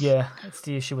 Yeah, it's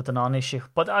the issue with the non-issue.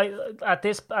 But at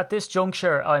this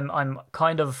juncture, I'm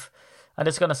kind of, and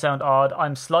it's going to sound odd,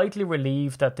 I'm slightly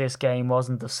relieved that this game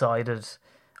wasn't decided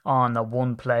on a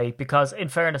one play, because in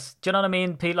fairness, do you know what I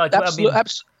mean, Pete? Like,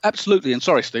 absolutely. And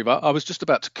sorry, Steve, I was just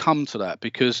about to come to that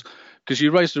because you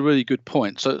raised a really good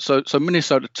point. So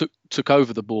Minnesota took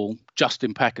over the ball just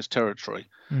in Packers territory,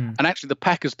 and actually the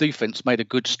Packers defense made a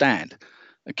good stand.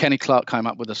 And Kenny Clark came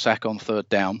up with a sack on 3rd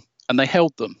down, and they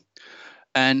held them.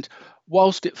 And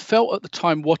whilst it felt at the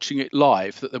time watching it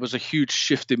live that there was a huge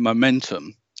shift in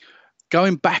momentum,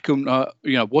 going back and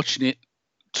watching it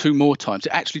 2 more times,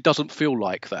 it actually doesn't feel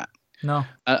like that. No.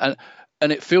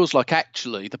 And it feels like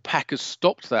actually the Packers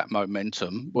stopped that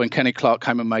momentum when Kenny Clark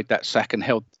came and made that sack and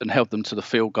held them to the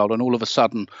field goal, and all of a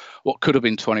sudden what could have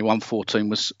been 21-14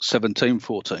 was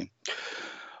 17-14.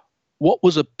 What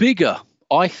was a bigger,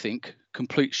 I think,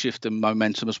 complete shift in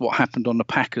momentum is what happened on the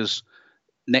Packers'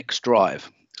 next drive.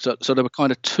 So there were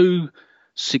kind of 2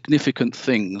 significant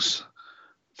things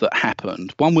that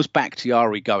happened. One was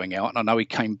Bakhtiari going out, and I know he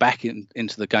came back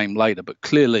into the game later, but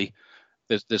clearly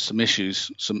there's some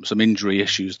issues, some injury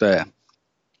issues there.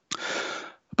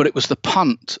 But it was the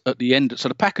punt at the end. So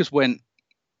the Packers went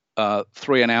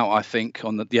 3 and out, I think.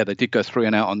 They did go 3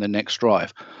 and out on their next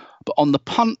drive. But on the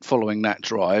punt following that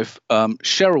drive,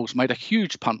 Sherrills made a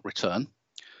huge punt return,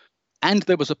 and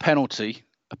there was a penalty.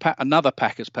 Another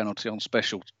Packers penalty on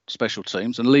special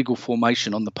teams and legal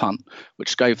formation on the punt,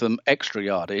 which gave them extra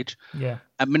yardage. Yeah.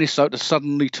 And Minnesota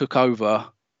suddenly took over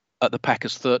at the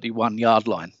Packers' 31-yard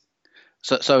line.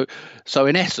 So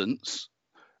in essence,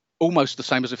 almost the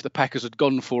same as if the Packers had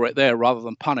gone for it there rather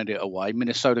than punted it away.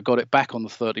 Minnesota got it back on the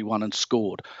 31 and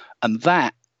scored. And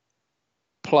that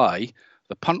play,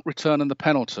 the punt return and the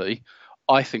penalty,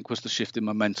 I think was the shift in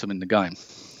momentum in the game.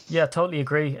 Yeah, totally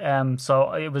agree.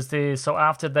 So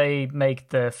after they make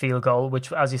the field goal,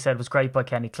 which, as you said, was great by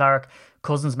Kenny Clark,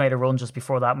 Cousins made a run just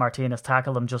before that. Martinez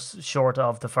tackled him just short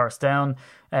of the 1st down.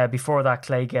 Before that,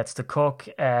 Clay gets to Cook.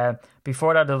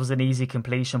 Before that, it was an easy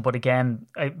completion. But again,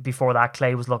 before that,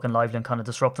 Clay was looking lively and kind of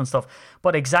disrupting stuff.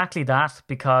 But exactly that,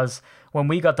 because when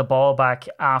we got the ball back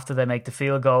after they make the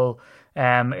field goal,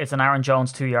 it's an Aaron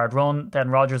Jones 2-yard run. Then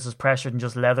Rodgers is pressured and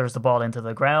just leathers the ball into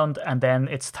the ground. And then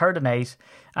it's 3rd and 8,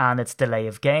 and it's delay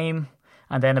of game.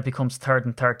 and then it becomes 3rd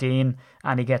and 13,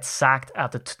 and he gets sacked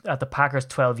at the Packers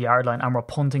 12-yard line, and we're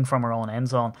punting from our own end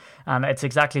zone. And it's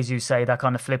exactly as you say, that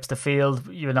kind of flips the field.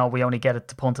 You know, we only get it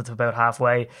to punt it to about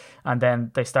halfway, and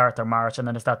then they start their march, and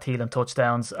then it's that Thielen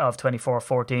touchdowns of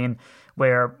 24-14,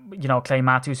 where, you know, Clay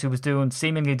Matthews, who was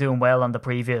seemingly doing well on the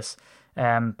previous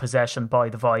possession by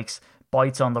the Vikes,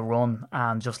 bites on the run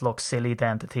and just looks silly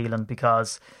then to Thielen,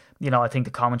 because, you know, I think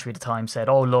the commentary at the time said,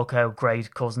 oh, look how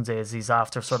great Cousins is. He's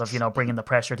after sort of, you know, bringing the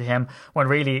pressure to him, when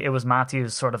really it was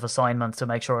Matthews' sort of assignment to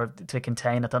make sure to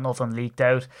contain it, that nothing leaked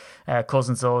out.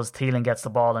 Cousins does. Thielen gets the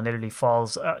ball and literally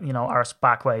falls, you know, arse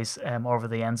backways over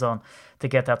the end zone to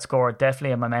get that score.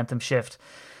 Definitely a momentum shift.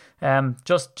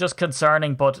 Just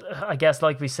concerning, but I guess,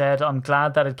 like we said, I'm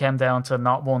glad that it came down to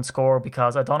not one score,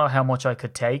 because I don't know how much I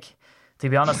could take, to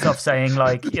be honest, of saying,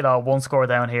 like, you know, one score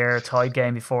down here, tied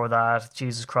game before that,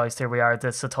 Jesus Christ, here we are,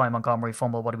 this is a Ty Montgomery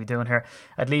fumble, what are we doing here?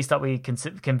 At least that we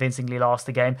convincingly lost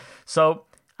the game. So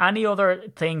any other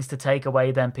things to take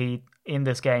away then, Pete, in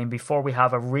this game before we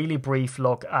have a really brief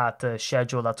look at the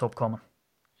schedule that's upcoming?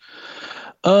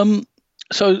 So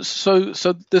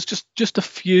there's just a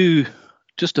few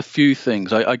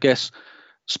things, I guess.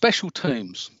 Special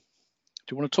teams.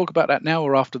 Do you want to talk about that now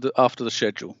or after the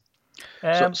schedule?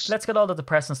 Let's get all the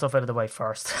depressing stuff out of the way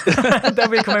first. Then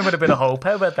we'll come in with a bit of hope.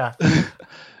 How about that?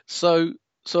 So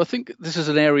I think this is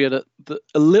an area that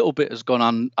a little bit has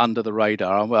gone under the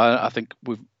radar. I think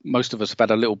most of us have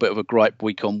had a little bit of a gripe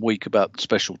week on week about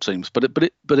special teams, but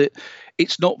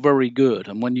it's not very good.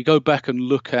 And when you go back and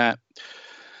look at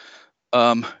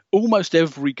almost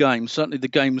every game, certainly the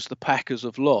games the Packers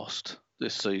have lost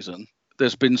this season,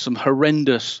 there's been some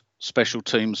horrendous special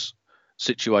teams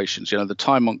situations. You know, the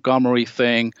Ty Montgomery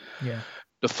thing,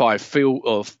 the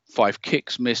 5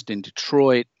 kicks missed in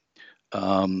Detroit,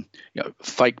 you know,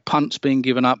 fake punts being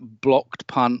given up, blocked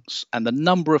punts, and the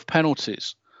number of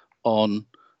penalties on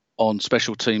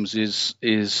special teams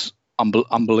is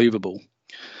unbelievable.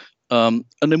 And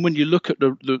then when you look at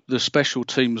the special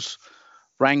teams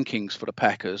rankings for the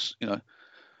Packers, you know,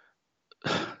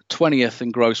 20th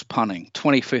in gross punting,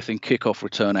 25th in kickoff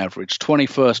return average,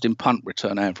 21st in punt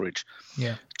return average,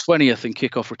 20th in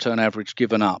kickoff return average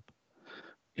given up,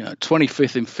 you know,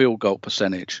 25th in field goal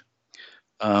percentage,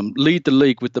 lead the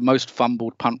league with the most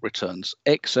fumbled punt returns,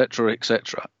 etc.,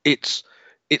 etc. It's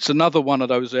another one of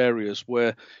those areas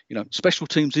where, you know, special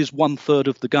teams is 1/3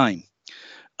 of the game,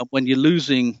 and when you're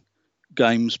losing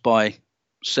games by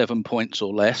 7 points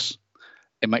or less,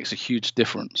 it makes a huge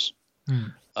difference.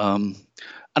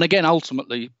 And again,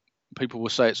 ultimately, people will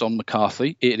say it's on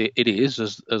McCarthy. It is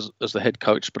as the head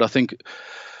coach, but I think,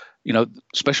 you know,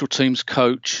 special teams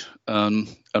coach and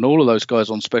all of those guys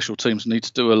on special teams need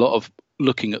to do a lot of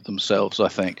looking at themselves, I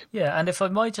think. Yeah, and if I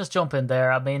might just jump in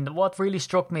there, I mean, what really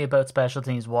struck me about special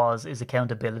teams is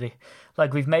accountability.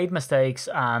 Like, we've made mistakes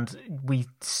and we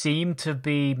seem to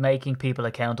be making people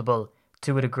accountable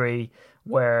to a degree,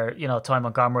 where, you know, Ty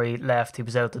Montgomery left, he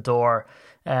was out the door,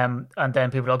 and then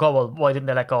people are like, oh, well, why didn't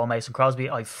they let go of Mason Crosby?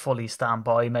 I fully stand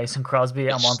by Mason Crosby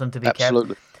and want him to be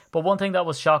absolutely kept. But one thing that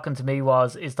was shocking to me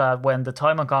is that when the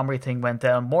Ty Montgomery thing went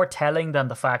down, more telling than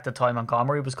the fact that Ty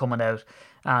Montgomery was coming out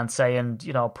and saying,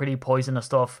 you know, pretty poisonous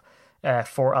stuff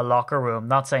for a locker room.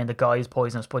 Not saying the guy is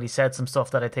poisonous, but he said some stuff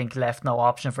that I think left no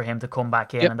option for him to come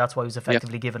back in, and that's why he was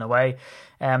effectively given away.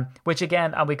 Which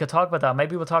again, and we could talk about that.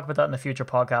 Maybe we'll talk about that in a future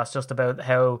podcast, just about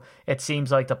how it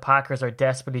seems like the Packers are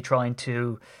desperately trying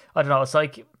to, I don't know, it's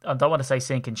like, I don't want to say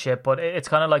sinking ship, but it's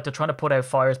kind of like they're trying to put out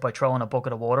fires by throwing a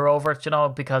bucket of water over it, you know,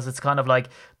 because it's kind of like,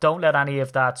 don't let any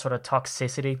of that sort of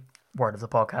toxicity, word of the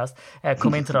podcast,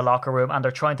 come into the locker room, and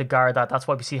they're trying to guard that. That's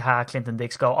why we see Clinton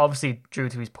Dix go, obviously due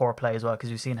to his poor play as well, because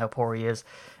we've seen how poor he is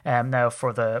now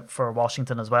for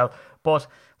Washington as well. But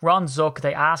Ron Zook,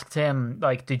 they asked him,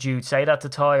 like, did you say that to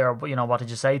Ty, or, you know, what did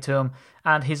you say to him?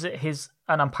 And his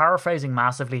and I'm paraphrasing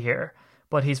massively here,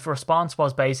 but his response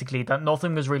was basically that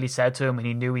nothing was really said to him and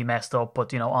he knew he messed up,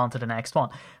 but, you know, on to the next one.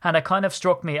 And it kind of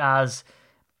struck me as,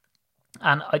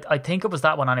 and I think it was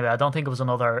that one anyway, I don't think it was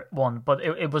another one, but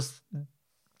it was,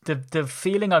 the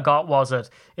feeling I got was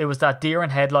it was that deer in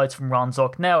headlights from Ron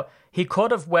Zook. Now, he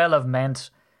could have meant,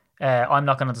 I'm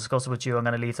not going to discuss it with you, I'm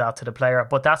going to leave that to the player,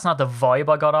 but that's not the vibe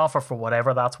I got off, or for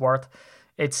whatever that's worth.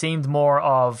 It seemed more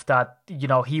of that, you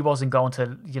know, he wasn't going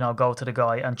to, you know, go to the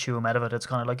guy and chew him out of it. It's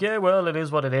kind of like, yeah, well, it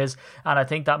is what it is. And I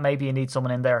think that maybe you need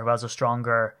someone in there who has a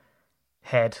stronger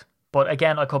head. But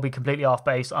again, I could be completely off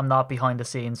base. I'm not behind the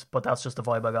scenes, but that's just the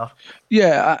vibe I got.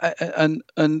 Yeah,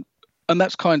 and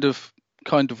that's kind of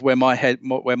where my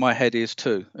head is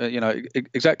too. You know,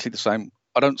 exactly the same.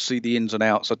 I don't see the ins and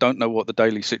outs. I don't know what the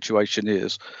daily situation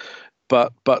is.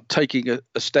 but taking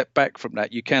a step back from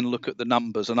that, you can look at the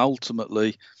numbers, and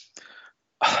ultimately,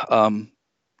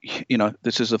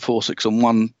 this is a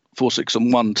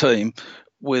 4-6-1 team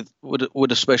with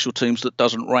a special teams that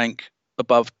doesn't rank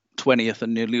above 20th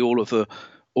in nearly all of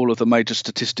the major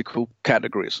statistical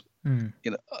categories.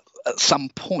 At some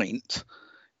point,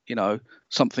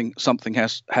 something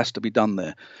has to be done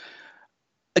there.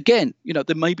 Again,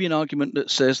 there may be an argument that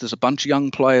says there's a bunch of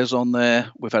young players on there.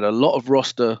 We've had a lot of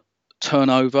roster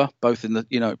turnover, both in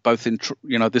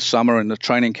this summer in the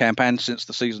training camp and since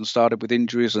the season started with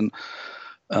injuries and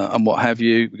what have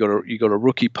you. You got a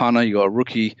rookie punter, you got a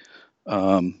rookie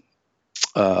long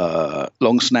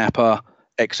snapper,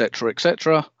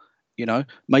 etc.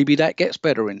 Maybe that gets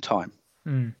better in time.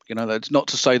 That's not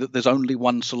to say that there's only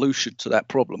one solution to that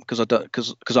problem,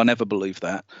 because I never believe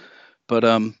that. But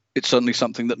it's certainly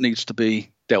something that needs to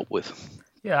be dealt with.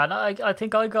 Yeah, and I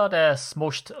think I got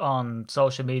smushed on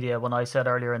social media when I said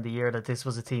earlier in the year that this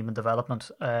was a team in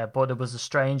development, but it was a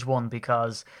strange one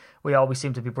because we always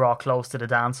seem to be brought close to the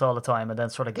dance all the time and then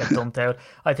sort of get dumped out.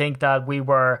 I think that we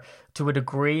were, to a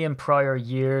degree in prior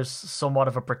years, somewhat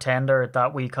of a pretender,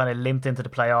 that we kind of limped into the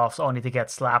playoffs only to get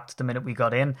slapped the minute we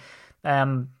got in.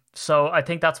 So I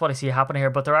think that's what I see happening here.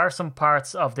 But there are some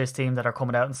parts of this team that are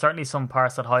coming out, and certainly some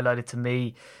parts that highlighted to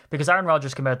me, because Aaron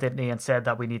Rodgers came out, didn't he, and said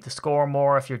that we need to score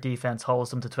more. If your defense holds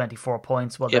them to 24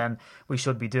 points, well, then we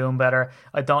should be doing better.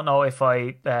 I don't know if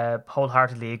I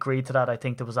wholeheartedly agree to that. I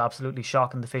think there was absolutely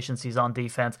shocking deficiencies on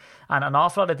defense, and an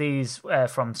awful lot of these,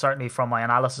 certainly from my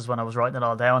analysis when I was writing it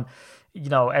all down,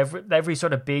 every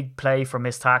sort of big play for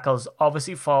missed tackles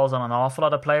obviously falls on an awful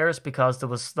lot of players, because there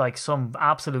was like some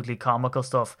absolutely comical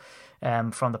stuff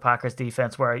from the Packers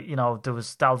defense where, there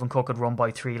was Dalvin Cook had run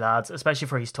by 3 lads, especially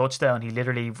for his touchdown. He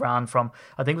literally ran from,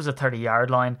 I think it was a 30-yard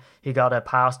line. He got a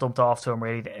pass dumped off to him,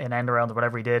 really, an end around or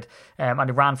whatever he did. And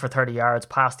he ran for 30 yards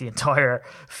past the entire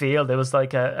field. It was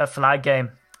like a flag game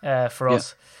for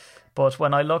us. But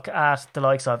when I look at the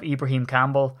likes of Ibrahim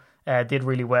Campbell, did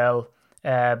really well.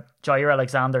 Jair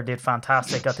Alexander did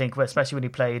fantastic, I think, especially when he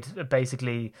played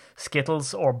basically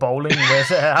Skittles or bowling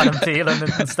with Adam Thielen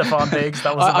and Stephon Diggs.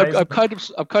 That was amazing.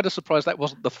 I'm kind of surprised that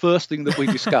wasn't the first thing that we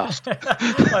discussed.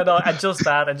 I know, and just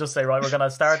say, right, we're going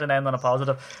to start and end on a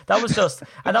positive. That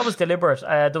was deliberate.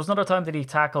 There was another time that he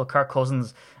tackled Kirk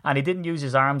Cousins and he didn't use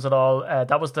his arms at all.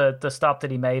 That was the stop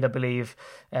that he made, I believe.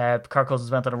 Kirk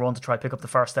Cousins went on a run to try pick up the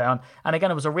first down, and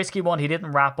again, it was a risky one. He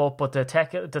didn't wrap up, but the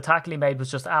tackle he made was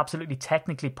just absolutely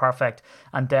technically perfect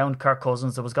and downed Kirk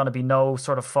Cousins. There was going to be no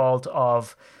sort of fault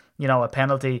of a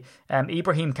penalty.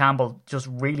 Ibrahim Campbell just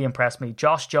really impressed me.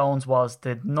 Josh Jones was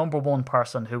the number one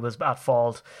person who was at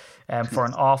fault for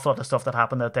an awful lot of stuff that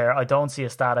happened out there. I don't see a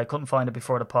stat, I couldn't find it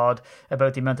before the pod,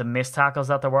 about the amount of missed tackles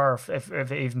that there were,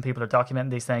 if even people are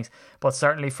documenting these things. But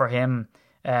certainly for him,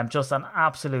 just an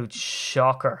absolute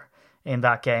shocker in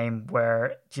that game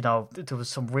where, there was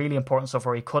some really important stuff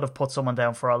where he could have put someone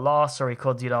down for a loss, or he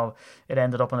could, it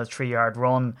ended up on a 3-yard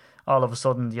run. All of a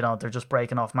sudden, they're just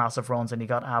breaking off massive runs and he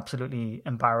got absolutely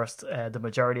embarrassed the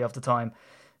majority of the time.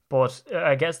 But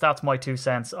I guess that's my 2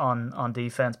 cents on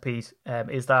defense, Pete,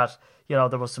 is that, there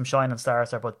was some shining stars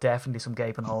there, but definitely some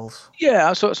gaping holes.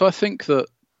 Yeah, so I think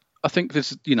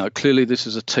this, clearly this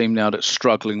is a team now that's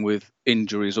struggling with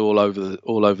injuries all over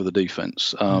the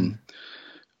defense.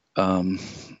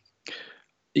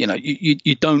 You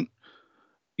don't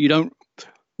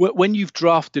when you've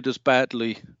drafted as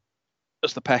badly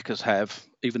as the Packers have,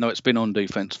 even though it's been on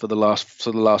defense for the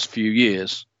last few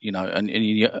years, and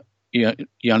you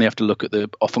only have to look at the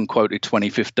often quoted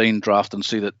 2015 draft and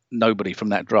see that nobody from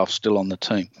that draft's still on the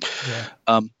team.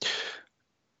 Yeah.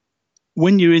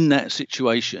 When you're in that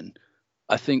situation,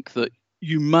 I think that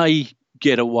you may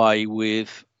get away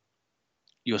with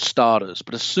your starters,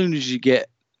 but as soon as you get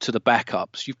to the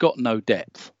backups, you've got no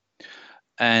depth.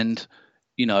 And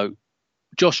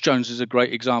Josh Jones is a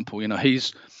great example.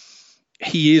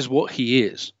 He is what he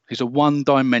is. He's a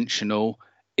one-dimensional,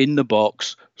 in the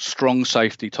box, strong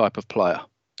safety type of player,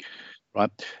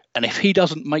 right? And if he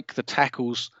doesn't make the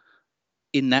tackles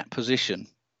in that position,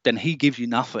 then he gives you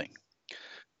nothing.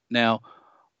 Now,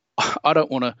 I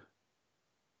don't want to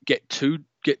get too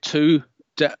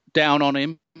down on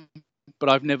him, but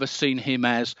I've never seen him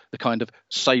as the kind of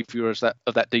saviour of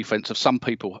that defense as some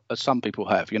people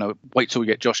have. Wait till we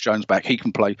get Josh Jones back; he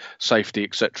can play safety,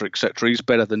 etc., etc. He's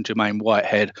better than Jermaine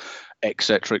Whitehead,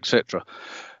 etc., etc.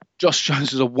 Josh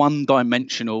Jones is a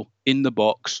one-dimensional, in the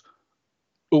box,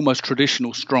 almost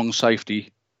traditional strong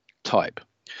safety type.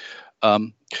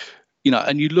 And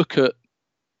you look at,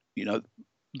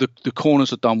 the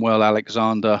corners have done well.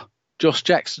 Alexander, Josh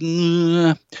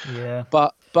Jackson, yeah,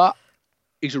 but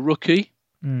he's a rookie.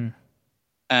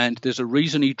 And there's a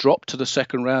reason he dropped to the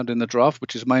second round in the draft,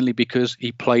 which is mainly because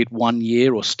he played 1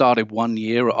 year or started 1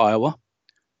 year at Iowa,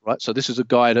 right? So this is a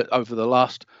guy that over the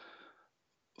last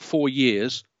 4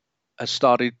 years has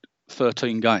started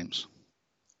 13 games,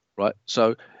 right?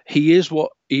 So he is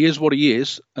what he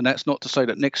is, and that's not to say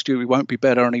that next year he won't be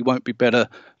better and he won't be better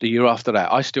the year after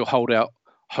that. I still hold out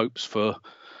hopes for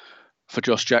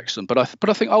Josh Jackson, but I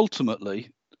think ultimately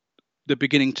they're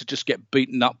beginning to just get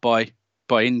beaten up by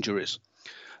injuries.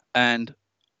 And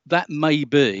that may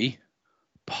be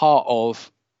part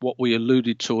of what we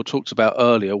alluded to or talked about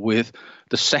earlier with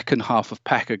the second half of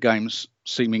Packer games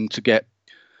seeming to get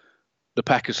the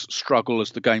Packers struggle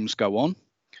as the games go on.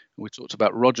 We talked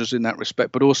about Rodgers in that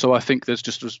respect, but also I think there's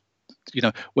just,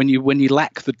 when you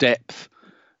lack the depth,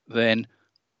 then,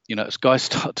 as guys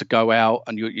start to go out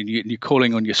and you're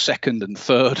calling on your second and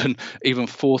third and even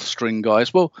fourth string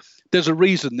guys, well, there's a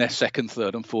reason they're second,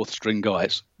 third, and fourth string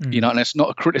guys, and it's not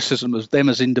a criticism of them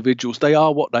as individuals. They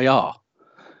are what they are,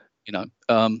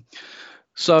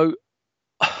 So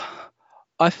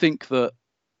I think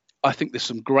there's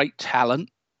some great talent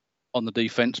on the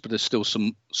defense, but there's still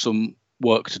some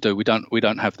work to do. We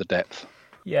don't have the depth.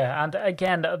 Yeah, and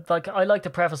again, like I like to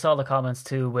preface all the comments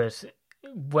too with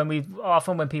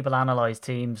when people analyze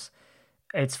teams,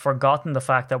 it's forgotten the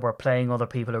fact that we're playing other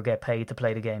people who get paid to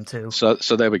play the game too. So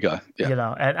there we go.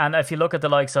 Yeah. And if you look at the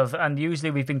likes of, and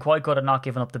usually we've been quite good at not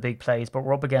giving up the big plays, but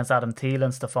we're up against Adam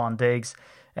Thielen, Stephon Diggs,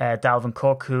 Dalvin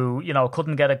Cook, who,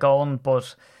 couldn't get it going,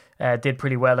 but did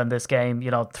pretty well in this game.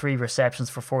 3 receptions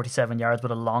for 47 yards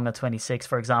with a long of 26,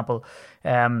 for example.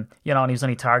 And he was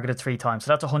only targeted 3 times.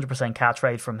 So that's 100% catch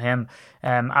rate from him.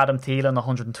 Adam Thielen,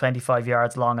 125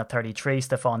 yards long at 33.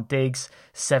 Stephon Diggs,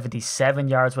 77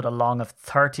 yards with a long of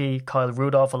 30. Kyle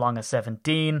Rudolph, a long of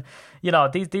 17.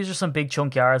 These are some big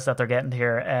chunk yards that they're getting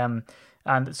here.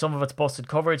 And some of it's busted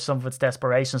coverage, some of it's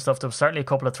desperation stuff. There was certainly a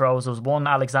couple of throws. There was one,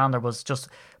 Alexander was just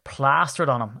plastered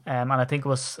on him. And I think it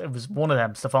was one of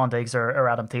them, Stephon Diggs or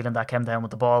Adam Thielen, that came down with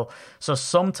the ball. So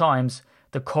sometimes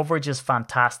the coverage is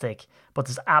fantastic, but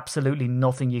there's absolutely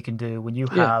nothing you can do when you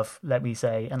have, let me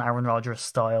say, an Aaron Rodgers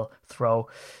style throw.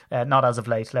 Not as of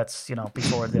late,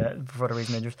 before the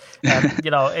recent injuries.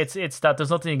 It's that there's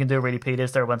nothing you can do really, Pete,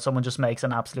 is there, when someone just makes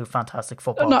an absolute fantastic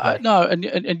football play? No,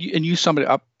 and you summed it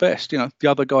up best. The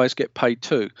other guys get paid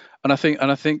too, and I think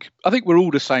we're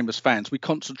all the same as fans. We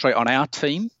concentrate on our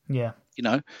team. Yeah.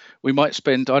 We might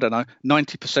spend,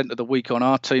 90% of the week on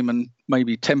our team and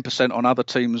maybe 10% on other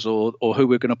teams or who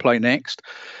we're going to play next.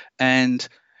 And,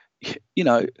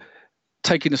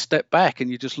 taking a step back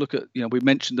and you just look at, we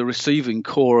mentioned the receiving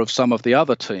core of some of the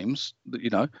other teams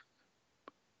that,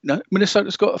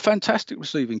 Minnesota's got a fantastic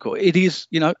receiving core. It is,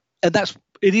 and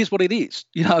it is what it is,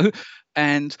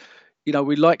 and,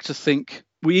 we like to think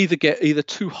we either get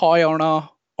too high on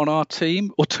our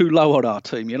team or too low on our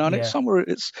team, and it's somewhere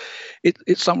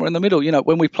in the middle.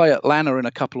 When we play Atlanta in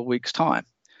a couple of weeks' time,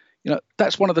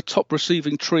 that's one of the top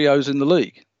receiving trios in the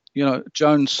league.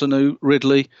 Jones, Sanu,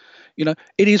 Ridley.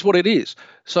 It is what it is.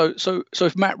 So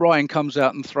if Matt Ryan comes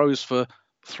out and throws for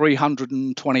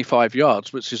 325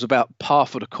 yards, which is about par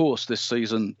for the course this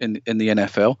season in the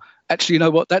NFL, actually, you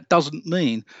know what? That doesn't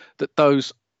mean that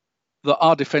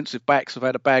our defensive backs have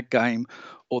had a bad game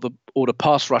or the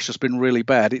pass rush has been really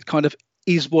bad. It kind of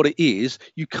is what it is.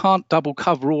 You can't double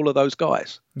cover all of those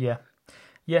guys.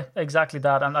 Yeah, exactly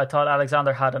that. And I thought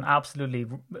Alexander had an absolutely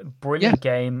brilliant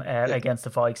game against the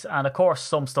Vikes. And of course,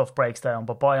 some stuff breaks down,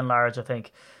 but by and large, I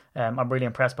think I'm really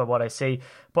impressed by what I see.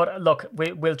 But look,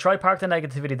 we'll try park the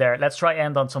negativity there. Let's try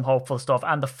end on some hopeful stuff.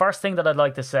 And the first thing that I'd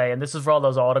like to say, and this is for all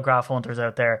those autograph hunters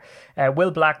out there,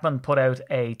 Will Blackman put out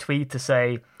a tweet to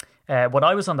say, when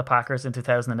I was on the Packers in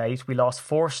 2008, we lost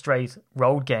 4 straight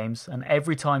road games, and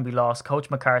every time we lost, Coach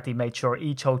McCarthy made sure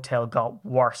each hotel got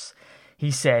worse.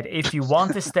 He said, if you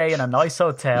want to stay in a nice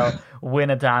hotel,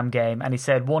 win a damn game. And he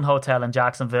said one hotel in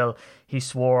Jacksonville, he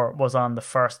swore, was on the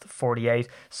first 48.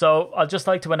 So I'd just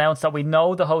like to announce that we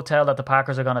know the hotel that the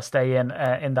Packers are going to stay in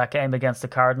that game against the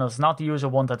Cardinals. Not the usual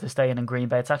one that they stay in Green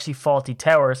Bay. It's actually Fawlty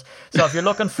Towers. So if you're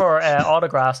looking for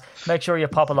autographs, make sure you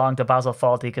pop along to Basil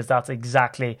Fawlty, because that's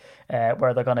exactly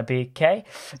where they're going to be. Okay.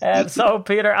 So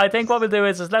Peter, I think what we'll do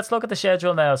is let's look at the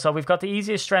schedule now. So we've got the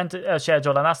easiest strength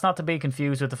schedule, and that's not to be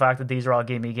confused with the fact that these are all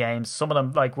gimme games. Some of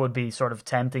them would be sort of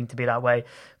tempting to be that way.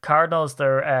 Cardinals,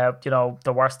 they're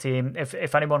the worst team.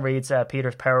 If anyone reads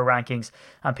Peter's power rankings,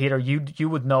 and Peter, you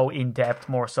would know in depth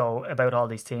more so about all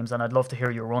these teams, and I'd love to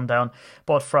hear your rundown.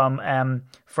 But from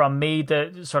me,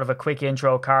 the sort of a quick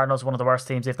intro, Cardinals, one of the worst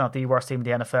teams, if not the worst team in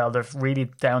the NFL. They're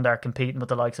really down there competing with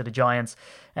the likes of the Giants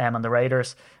and the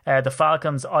Raiders. The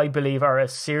Falcons, I believe, are a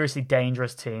seriously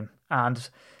dangerous team, and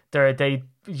they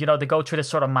go through this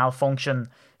sort of malfunction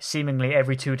seemingly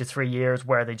every 2 to 3 years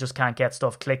where they just can't get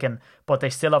stuff clicking, but they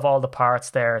still have all the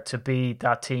parts there to be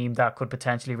that team that could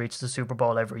potentially reach the Super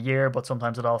Bowl every year, but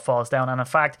sometimes it all falls down. And in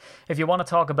fact, if you want to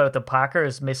talk about the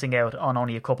Packers missing out on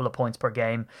only a couple of points per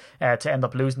game to end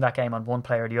up losing that game on one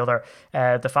play or the other,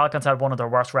 the Falcons had one of their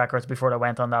worst records before they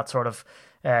went on that sort of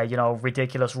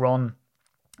ridiculous run.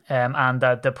 And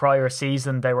the prior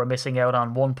season they were missing out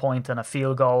on 1 point and a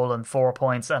field goal and 4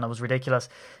 points, and it was ridiculous.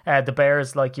 The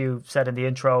Bears, like you said in the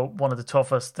intro, one of the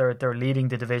toughest. They're leading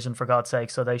the division, for God's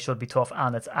sake, so they should be tough,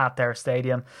 and it's at their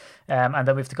stadium. And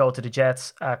then we have to go to the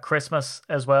Jets at Christmas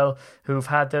as well, who've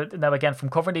had now again, from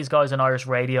covering these guys on Irish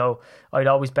radio, I'd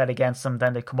always bet against them,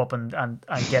 then they come up and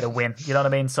get a win, you know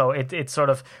what I mean? So it's sort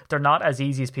of, they're not as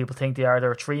easy as people think they are.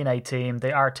 They're a 3-8 team,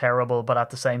 they are terrible, but at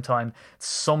the same time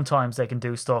sometimes they can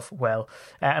do stuff well.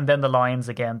 And then the Lions,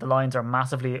 again, the Lions are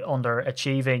massively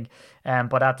underachieving,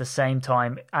 but at the same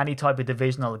time, any type of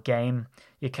divisional game,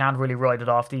 you can't really write it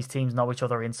off. These teams know each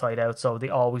other inside out, so they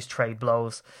always trade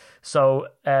blows. So,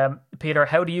 Peter,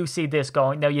 how do you see this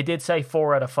going? Now, you did say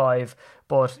 4 out of 5,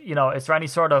 but is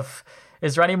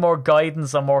there any more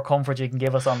guidance or more comfort you can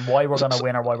give us on why we're going to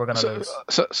win or why we're going to lose?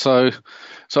 So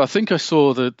I think I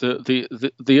saw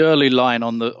the early line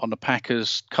on the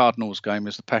Packers Cardinals game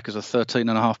is the Packers are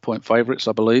 13.5-point favourites,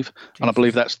 I believe, and I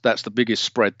believe that's the biggest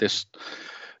spread this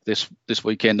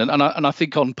weekend, and I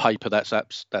think on paper that's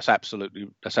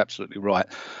absolutely right,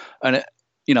 and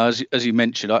as you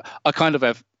mentioned, I kind of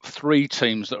have 3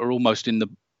 teams that are almost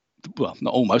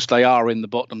not almost, they are in the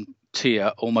bottom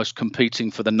tier, almost competing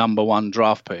for the number 1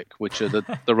 draft pick, which are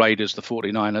the Raiders, the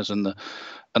 49ers, and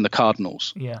the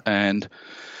Cardinals. Yeah. And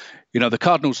the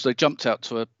Cardinals, they jumped out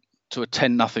to a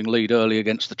 10-0 lead early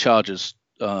against the Chargers.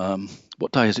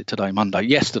 What day is it today? Monday.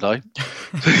 Yesterday.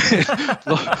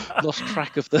 Lost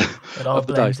track of the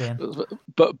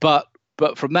day.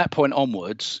 But from that point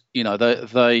onwards,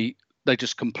 they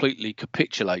just completely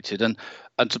capitulated, and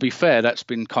to be fair, that's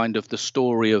been kind of the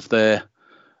story of their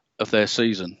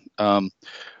season.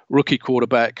 Rookie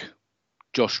quarterback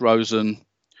Josh Rosen,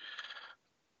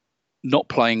 not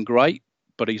playing great,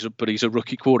 but he's a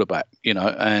rookie quarterback,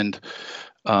 and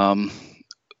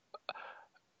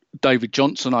David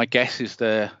Johnson, I guess, is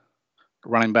their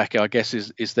running back. I guess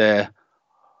is their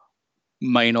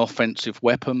main offensive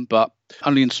weapon, but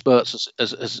only in spurts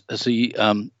has he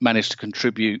managed to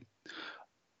contribute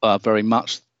very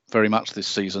much this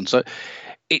season. So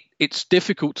it's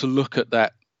difficult to look at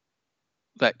that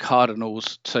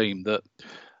Cardinals team that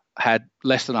had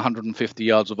less than 150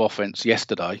 yards of offense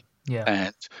yesterday. Yeah.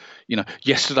 And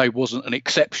yesterday wasn't an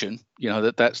exception.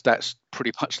 That's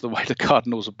pretty much the way the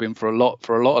Cardinals have been for a lot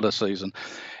of the season.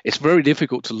 It's very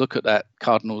difficult to look at that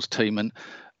Cardinals team and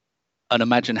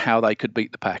imagine how they could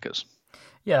beat the Packers.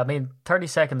 Yeah, I mean,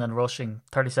 32nd in rushing,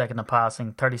 32nd in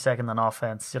passing, 32nd in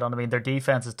offense. You know what I mean? Their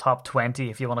defense is top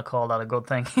 20, if you want to call that a good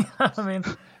thing. You know what I mean?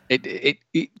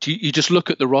 You just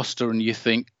look at the roster and you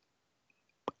think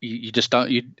you just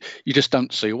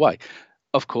don't see a way.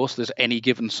 Of course, there's any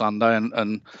given Sunday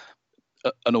and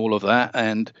all of that.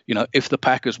 And if the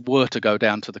Packers were to go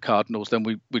down to the Cardinals, then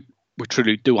we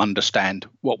truly do understand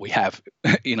what we have,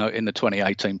 in the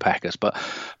 2018 Packers. But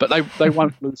they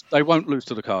won't lose. They won't lose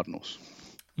to the Cardinals.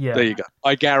 Yeah, there you go.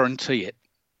 I guarantee it.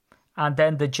 And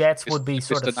then the Jets would be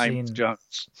sort of seen.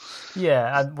 Jones.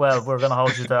 Yeah, and we're going to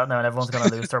hold you to that now, and everyone's going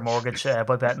to lose their mortgage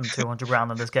by betting $200,000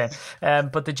 on this game.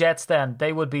 But the Jets, then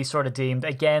they would be sort of deemed,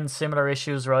 again, similar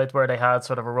issues, right, where they had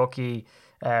sort of a rookie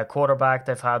quarterback.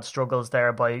 They've had struggles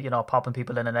there by popping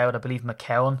people in and out. I believe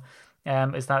McCown,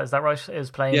 is that right? Is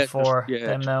playing for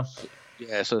them now.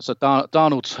 Yeah, so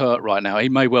Darnold's hurt right now. He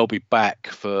may well be back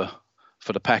for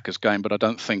the Packers game, but I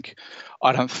don't think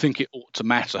it ought to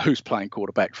matter who's playing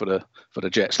quarterback for the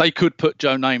Jets. They could put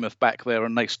Joe Namath back there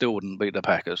and they still wouldn't beat the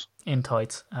Packers. In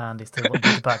tights, and they still wouldn't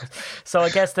beat the Packers. So I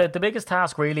guess the biggest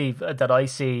task really that I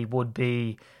see would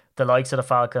be the likes of the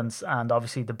Falcons and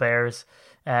obviously the Bears.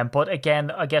 But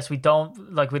again, I guess we'd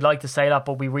like to say that,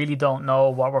 but we really don't know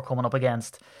what we're coming up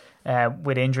against.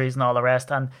 with injuries and all the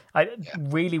rest. And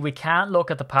we can't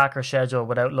look at the Packers schedule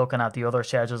without looking at the other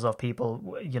schedules of people,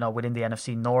 within the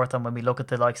NFC North. And when we look at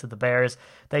the likes of the Bears,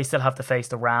 they still have to face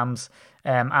the Rams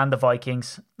and the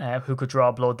Vikings, who could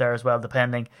draw blood there as well,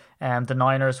 depending. The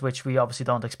Niners, which we obviously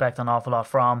don't expect an awful lot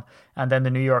from. And then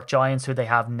the New York Giants, who they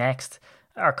have next,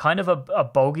 are kind of a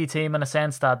bogey team in a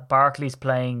sense that Barkley's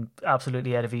playing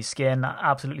absolutely out of his skin.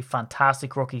 Absolutely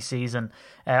fantastic rookie season.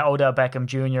 Odell Beckham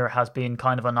Jr. has been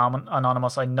kind of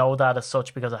anonymous. I know that as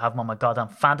such because I have him on my goddamn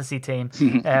fantasy team.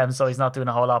 So he's not doing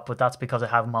a whole lot, but that's because I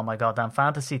have him on my goddamn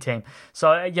fantasy team.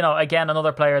 So, again,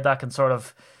 another player that can sort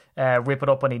of rip it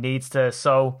up when he needs to.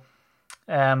 So,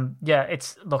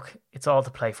 it's all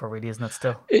to play for, really, isn't it,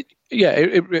 still?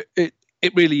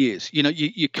 It really is.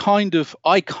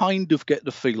 I kind of get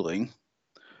the feeling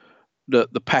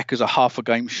that the Packers are half a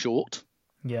game short.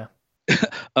 Yeah.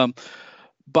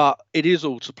 But it is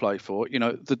all to play for.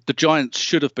 The Giants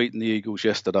should have beaten the Eagles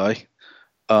yesterday.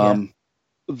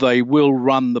 They will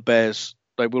run the Bears.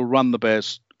 They will run the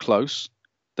Bears close.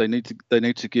 They need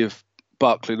to give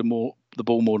Barkley the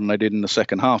ball more than they did in the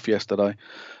second half yesterday.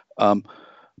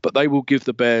 But they will give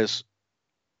the Bears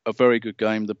a very good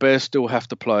game. The Bears still have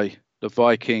to play the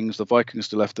Vikings. The Vikings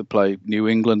still have to play New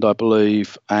England, I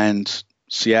believe, and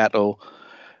Seattle.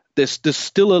 There's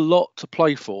still a lot to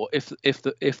play for if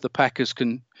the Packers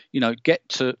can get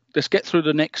through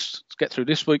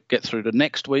this week, get through the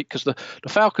next week, because the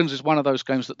Falcons is one of those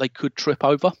games that they could trip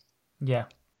over. Yeah,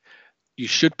 you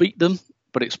should beat them,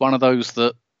 but it's one of those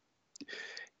that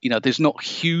there's not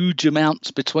huge amounts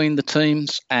between the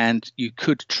teams, and you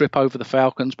could trip over the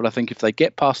Falcons. But I think if they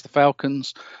get past the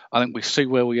Falcons, I think we see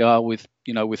where we are with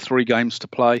 3 games to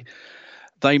play.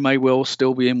 They may well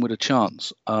still be in with a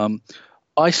chance.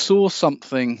 I saw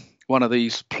something, one of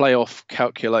these playoff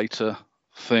calculator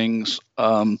things.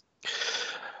 I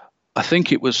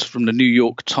think it was from the New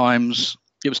York Times.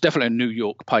 It was definitely a New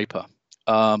York paper.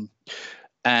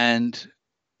 And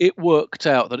it worked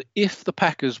out that if the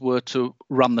Packers were to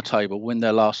run the table, win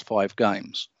their last 5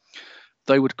 games,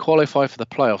 they would qualify for the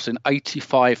playoffs in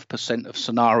 85% of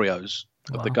scenarios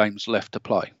of the games left to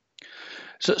play.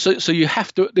 So you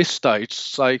have to, at this stage,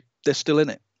 say they're still in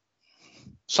it.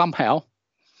 Somehow,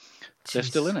 they're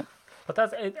still in it.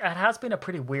 But it has been a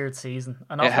pretty weird season.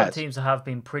 And often teams have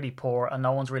been pretty poor and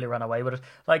no one's really run away with it.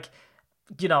 Like,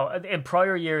 in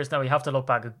prior years, now we have to look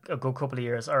back a good couple of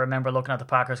years. I remember looking at the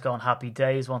Packers going, happy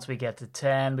days, once we get to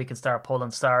 10, we can start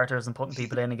pulling starters and putting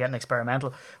people in and getting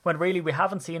experimental. When really we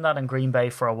haven't seen that in Green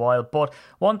Bay for a while. But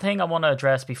one thing I want to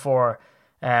address before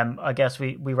I guess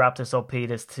we wrap this up,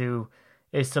 Pete, is to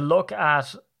look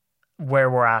at where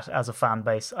we're at as a fan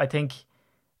base. I think,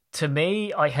 to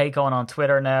me, I hate going on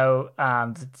Twitter now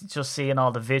and just seeing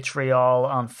all the vitriol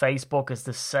on Facebook is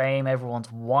the same. Everyone's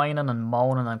whining and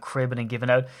moaning and cribbing and giving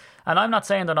out. And I'm not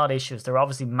saying they're not issues. They're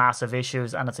obviously massive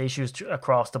issues, and it's issues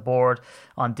across the board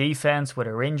on defense, with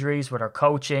our injuries, with our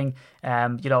coaching.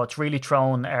 It's really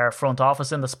thrown our front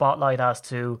office in the spotlight as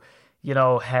to,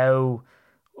 how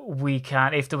we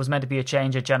can, if there was meant to be a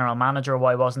change of general manager,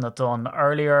 why wasn't it done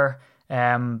earlier?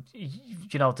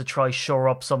 To try shore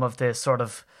up some of this sort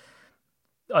of,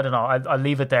 I don't know, I'll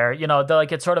leave it there.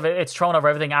 It's thrown over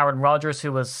everything. Aaron Rodgers,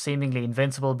 who was seemingly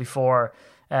invincible before,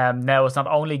 now is not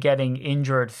only getting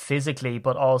injured physically,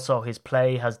 but also his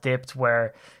play has dipped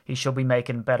where he should be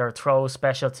making better throws.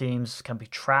 Special teams can be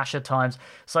trash at times.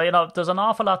 So, there's an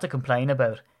awful lot to complain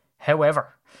about.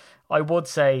 However, I would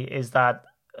say is that,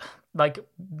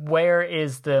 where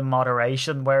is the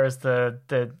moderation? Where is the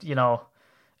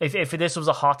If this was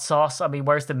a hot sauce, I mean,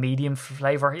 where's the medium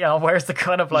flavor? Where's the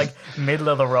kind of middle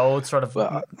of the road sort of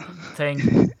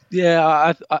thing?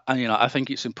 Yeah, I think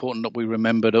it's important that we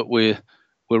remember that we're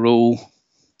all.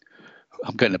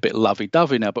 I'm getting a bit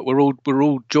lovey-dovey now, but we're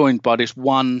all joined by this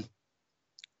one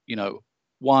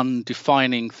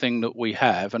defining thing that we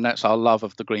have, and that's our love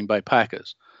of the Green Bay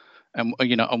Packers. And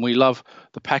we love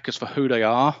the Packers for who they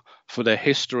are, for their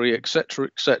history, etc.,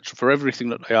 for everything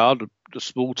that they are, the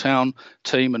small town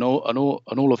team, and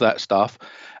all of that stuff.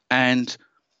 And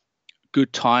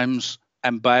good times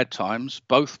and bad times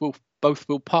both will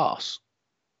pass.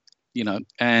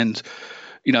 As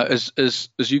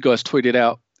you guys tweeted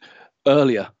out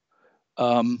earlier,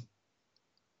 what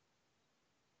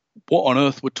on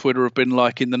earth would Twitter have been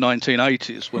like in the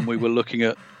 1980s when we were looking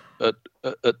at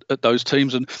those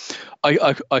teams? And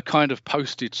I kind of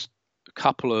posted a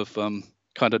couple of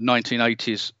kind of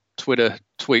 1980s Twitter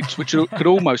tweets, which could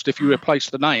almost, if you replace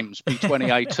the names, be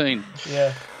 2018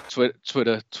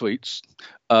 Twitter tweets.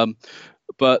 I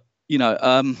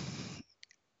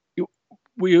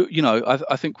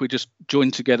think we just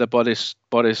joined together by this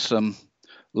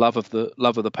love of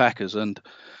the Packers, and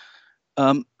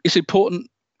it's important.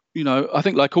 I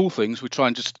think like all things, we try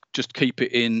and just keep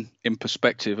it in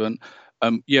perspective, and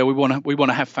we want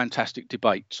to have fantastic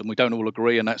debates, and we don't all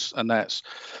agree, and that's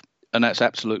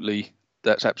absolutely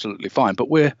fine. But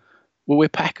we're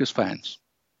Packers fans,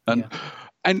 and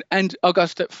I'll go a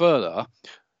step further.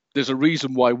 There's a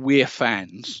reason why we're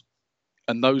fans,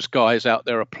 and those guys out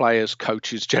there are players,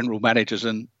 coaches, general managers,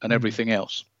 and everything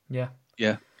else. Yeah.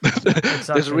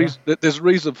 Exactly, there's a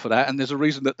reason for that, and there's a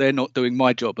reason that they're not doing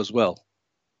my job as well.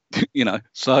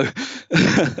 So.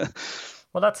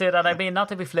 Well, that's it. And I mean, not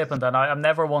to be flippant, and I'm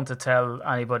never one to tell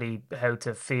anybody how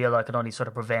to feel. I can only sort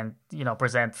of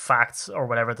present facts or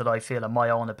whatever that I feel in my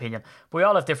own opinion. But we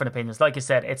all have different opinions. Like you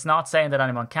said, it's not saying that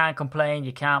anyone can't complain,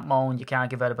 you can't moan, you can't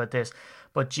give out about this.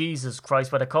 But Jesus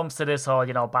Christ, when it comes to this whole,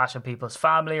 bashing people's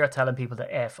family or telling people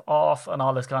to F off and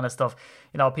all this kind of stuff,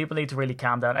 people need to really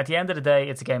calm down. At the end of the day,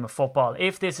 it's a game of football.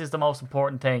 If this is the most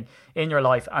important thing in your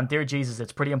life, and dear Jesus,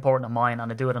 it's pretty important in mine, and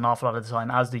I do it an awful lot of the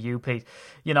time, as do you, Pete.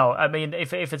 I mean,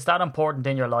 if it's that important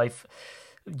in your life,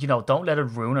 don't let it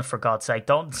ruin it, for God's sake.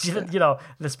 Don't,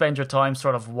 spend your time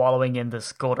sort of wallowing in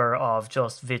this gutter of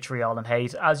just vitriol and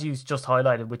hate. As you just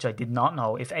highlighted, which I did not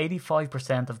know, if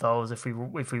 85% of those, if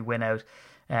we win out,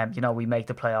 we make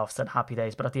the playoffs, then happy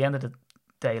days. But at the end of the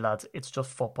day, lads, it's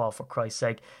just football, for Christ's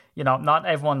sake. Not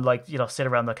everyone sit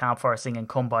around the campfire singing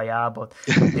Kumbaya, but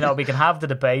we can have the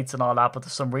debates and all that, but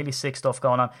there's some really sick stuff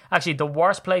going on. Actually, the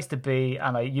worst place to be,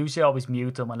 and I usually always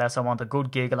mute them unless I want a good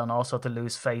giggle and also to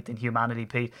lose faith in humanity,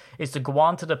 Pete, is to go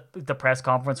on to the press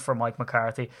conference for Mike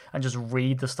McCarthy and just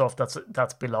read the stuff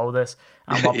that's below this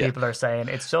and what people are saying.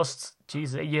 It's just,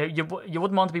 Jesus, you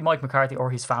wouldn't want to be Mike McCarthy or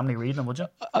his family reading them, would you?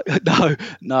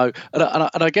 No.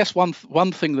 And I guess one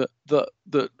thing that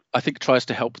I think tries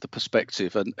to help the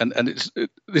perspective, and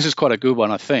this is quite a good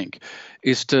one, I think,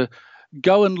 is to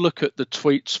go and look at the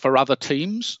tweets for other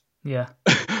teams. Yeah.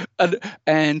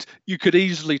 and you could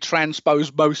easily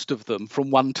transpose most of them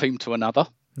from one team to another.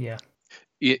 Yeah.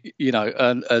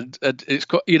 And it's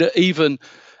got, even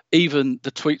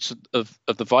the tweets of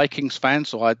the Vikings fans.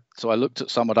 So I looked at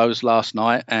some of those last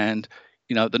night, and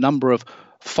the number of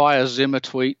Fire Zimmer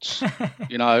tweets,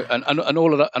 and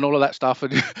all of that stuff,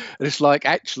 and it's like,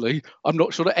 actually, I'm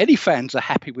not sure that any fans are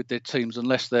happy with their teams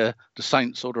unless they're the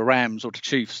Saints or the Rams or the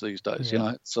Chiefs these days.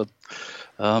 So.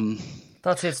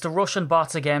 That's it. It's the Russian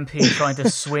bots again, Pete, trying to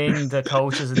swing the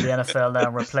coaches in the NFL now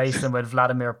and replace them with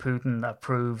Vladimir Putin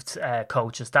approved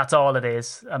coaches. That's all it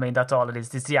is. I mean, that's all it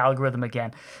is. It's the algorithm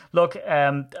again. Look,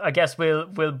 I guess we'll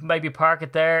maybe park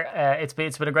it there. It's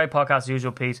been a great podcast as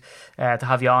usual, Pete, to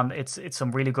have you on. It's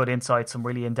some really good insights, some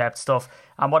really in-depth stuff.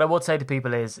 And what I would say to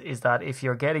people is that if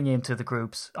you're getting into the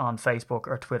groups on Facebook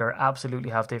or Twitter, absolutely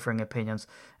have differing opinions.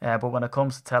 But when it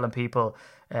comes to telling people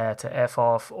to F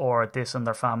off or diss on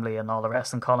their family and all the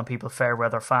rest and calling people fair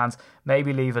weather fans,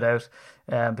 maybe leave it out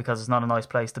because it's not a nice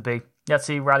place to be. Let's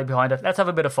see, rally behind it. Let's have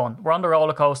a bit of fun. We're on the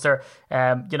roller coaster.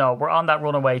 We're on that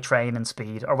runaway train in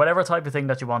speed or whatever type of thing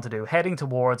that you want to do, heading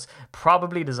towards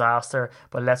probably disaster,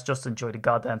 but let's just enjoy the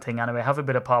goddamn thing anyway. Have a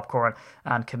bit of popcorn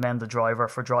and commend the driver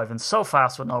for driving so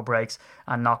fast with no brakes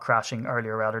and not crashing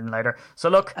earlier rather than later. So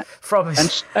look, from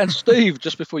and Steve,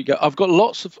 just before you go, I've got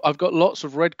lots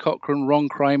of Red Cochran, Ron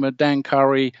Kramer, Dan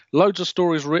Curry, loads of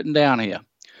stories written down here.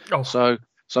 Oh. So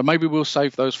maybe we'll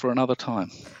save those for another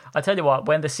time. I tell you what,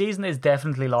 when the season is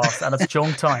definitely lost and it's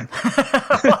junk time,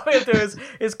 what we'll do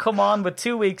is come on with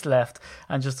 2 weeks left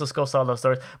and just discuss all those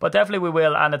stories. But definitely we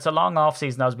will, and it's a long off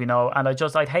season as we know. And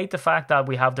I'd hate the fact that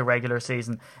we have the regular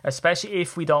season, especially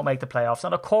if we don't make the playoffs.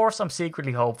 And of course, I'm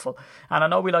secretly hopeful. And I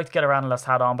know we like to get our analyst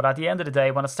hat on, but at the end of the day,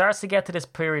 when it starts to get to this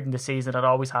period in the season, it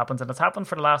always happens, and it's happened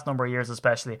for the last number of years,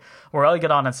 especially, where I'll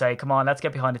get on and say, "Come on, let's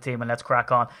get behind the team and let's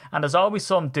crack on." And there's always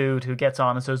some dude who gets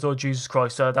on and says, "Oh Jesus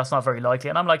Christ, that's not very likely."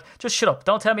 And I'm like, just shut up.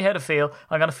 Don't tell me how to feel.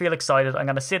 I'm going to feel excited. I'm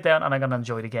going to sit down and I'm going to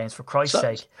enjoy the games, for Christ's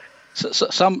sake.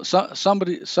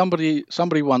 Somebody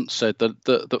once said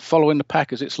that following the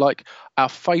Packers, it's like our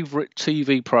favourite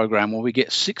TV program where we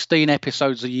get 16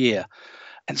 episodes a year.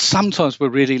 And sometimes we're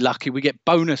really lucky; we get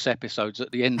bonus episodes at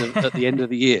the end of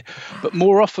the year. But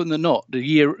more often than not, the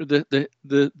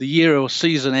year or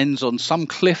season ends on some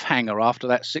cliffhanger after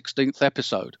that 16th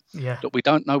episode. Yeah. That we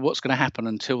don't know what's going to happen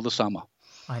until the summer.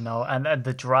 I know, and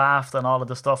the draft and all of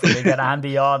the stuff, and they get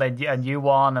Andy on and you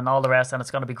on and all the rest, and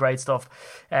it's going to be great stuff.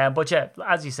 But yeah,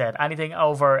 as you said, anything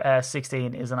over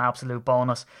 16 is an absolute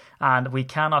bonus, and we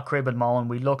cannot crib and moan.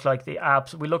 We look like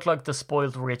the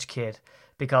spoiled rich kid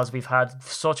because we've had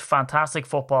such fantastic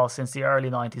football since the early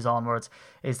 90s onwards,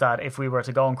 is that if we were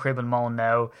to go and crib and moan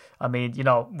now, I mean, you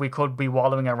know, we could be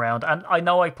wallowing around. And I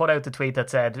know I put out the tweet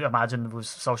that said, imagine it was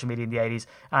social media in the 80s,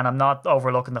 and I'm not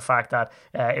overlooking the fact that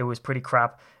it was pretty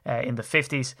crap in the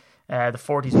 50s. The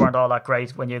 40s weren't all that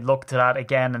great. When you look to that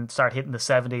again and start hitting the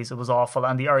 70s, it was awful.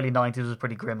 And the early 90s was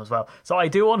pretty grim as well. So I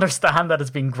do understand that it's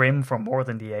been grim for more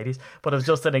than the 80s, but it's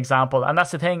just an example. And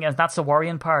that's the thing, and that's the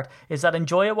worrying part, is that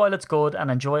enjoy it while it's good and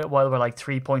enjoy it while we're like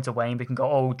 3 points away and we can go,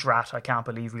 oh, drat, I can't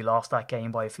believe we lost that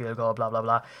game by a field goal, blah, blah,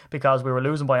 blah. Because we were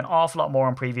losing by an awful lot more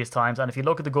in previous times. And if you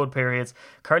look at the good periods,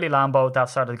 Curly Lambeau, that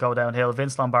started to go downhill.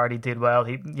 Vince Lombardi did well.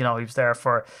 He was there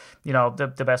for,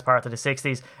 the best part of the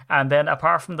 60s. And then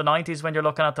apart from the 90s, when you're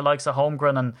looking at the likes of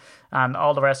Holmgren and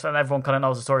all the rest, and everyone kind of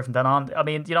knows the story from then on. I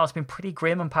mean, it's been pretty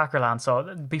grim in Packerland.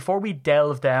 So before we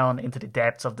delve down into the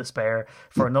depths of despair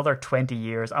for another 20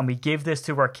 years and we give this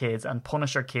to our kids and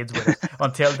punish our kids with it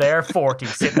until they're 40,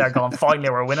 sitting there going,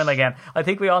 finally, we're winning again, I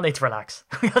think we all need to relax.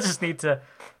 We all just need to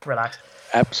relax.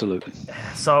 Absolutely.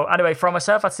 So anyway, from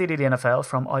myself at CD the NFL,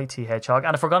 from IT Hedgehog,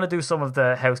 and if we're going to do some of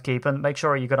the housekeeping, make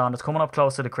sure you get on. It's coming up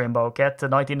close to the Crimbo. Get the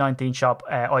 1919 shop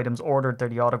items ordered. They're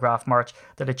the autograph merch.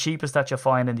 They're the cheapest that you'll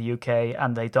find in the UK,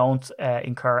 and they don't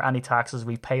incur any taxes.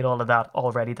 We've paid all of that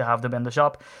already to have them in the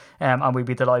shop, and we'd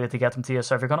be delighted to get them to you.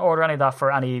 So if you're going to order any of that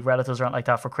for any relatives or anything like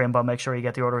that for Crimbo, make sure you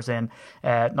get the orders in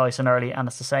nice and early. And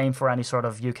it's the same for any sort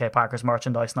of UK Packers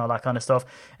merchandise and all that kind of stuff.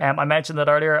 I mentioned it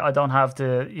earlier. I don't have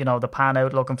the pan out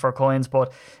looking for coins,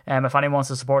 but if anyone wants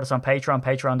to support us on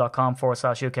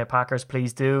patreon.com/UK Packers,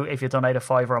 please do. If you donate a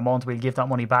 $5 a month, we'll give that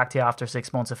money back to you after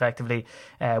 6 months effectively,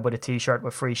 with a t-shirt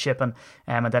with free shipping,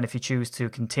 and then if you choose to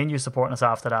continue supporting us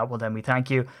after that, well then we thank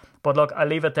you. But look, I'll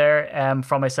leave it there.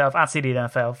 From myself at CD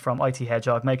NFL, from IT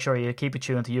Hedgehog, make sure you keep it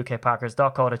tuned to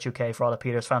ukpackers.co.uk for all of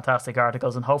Peter's fantastic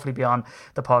articles, and hopefully be on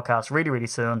the podcast really, really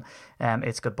soon.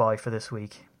 It's goodbye for this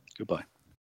week. Goodbye.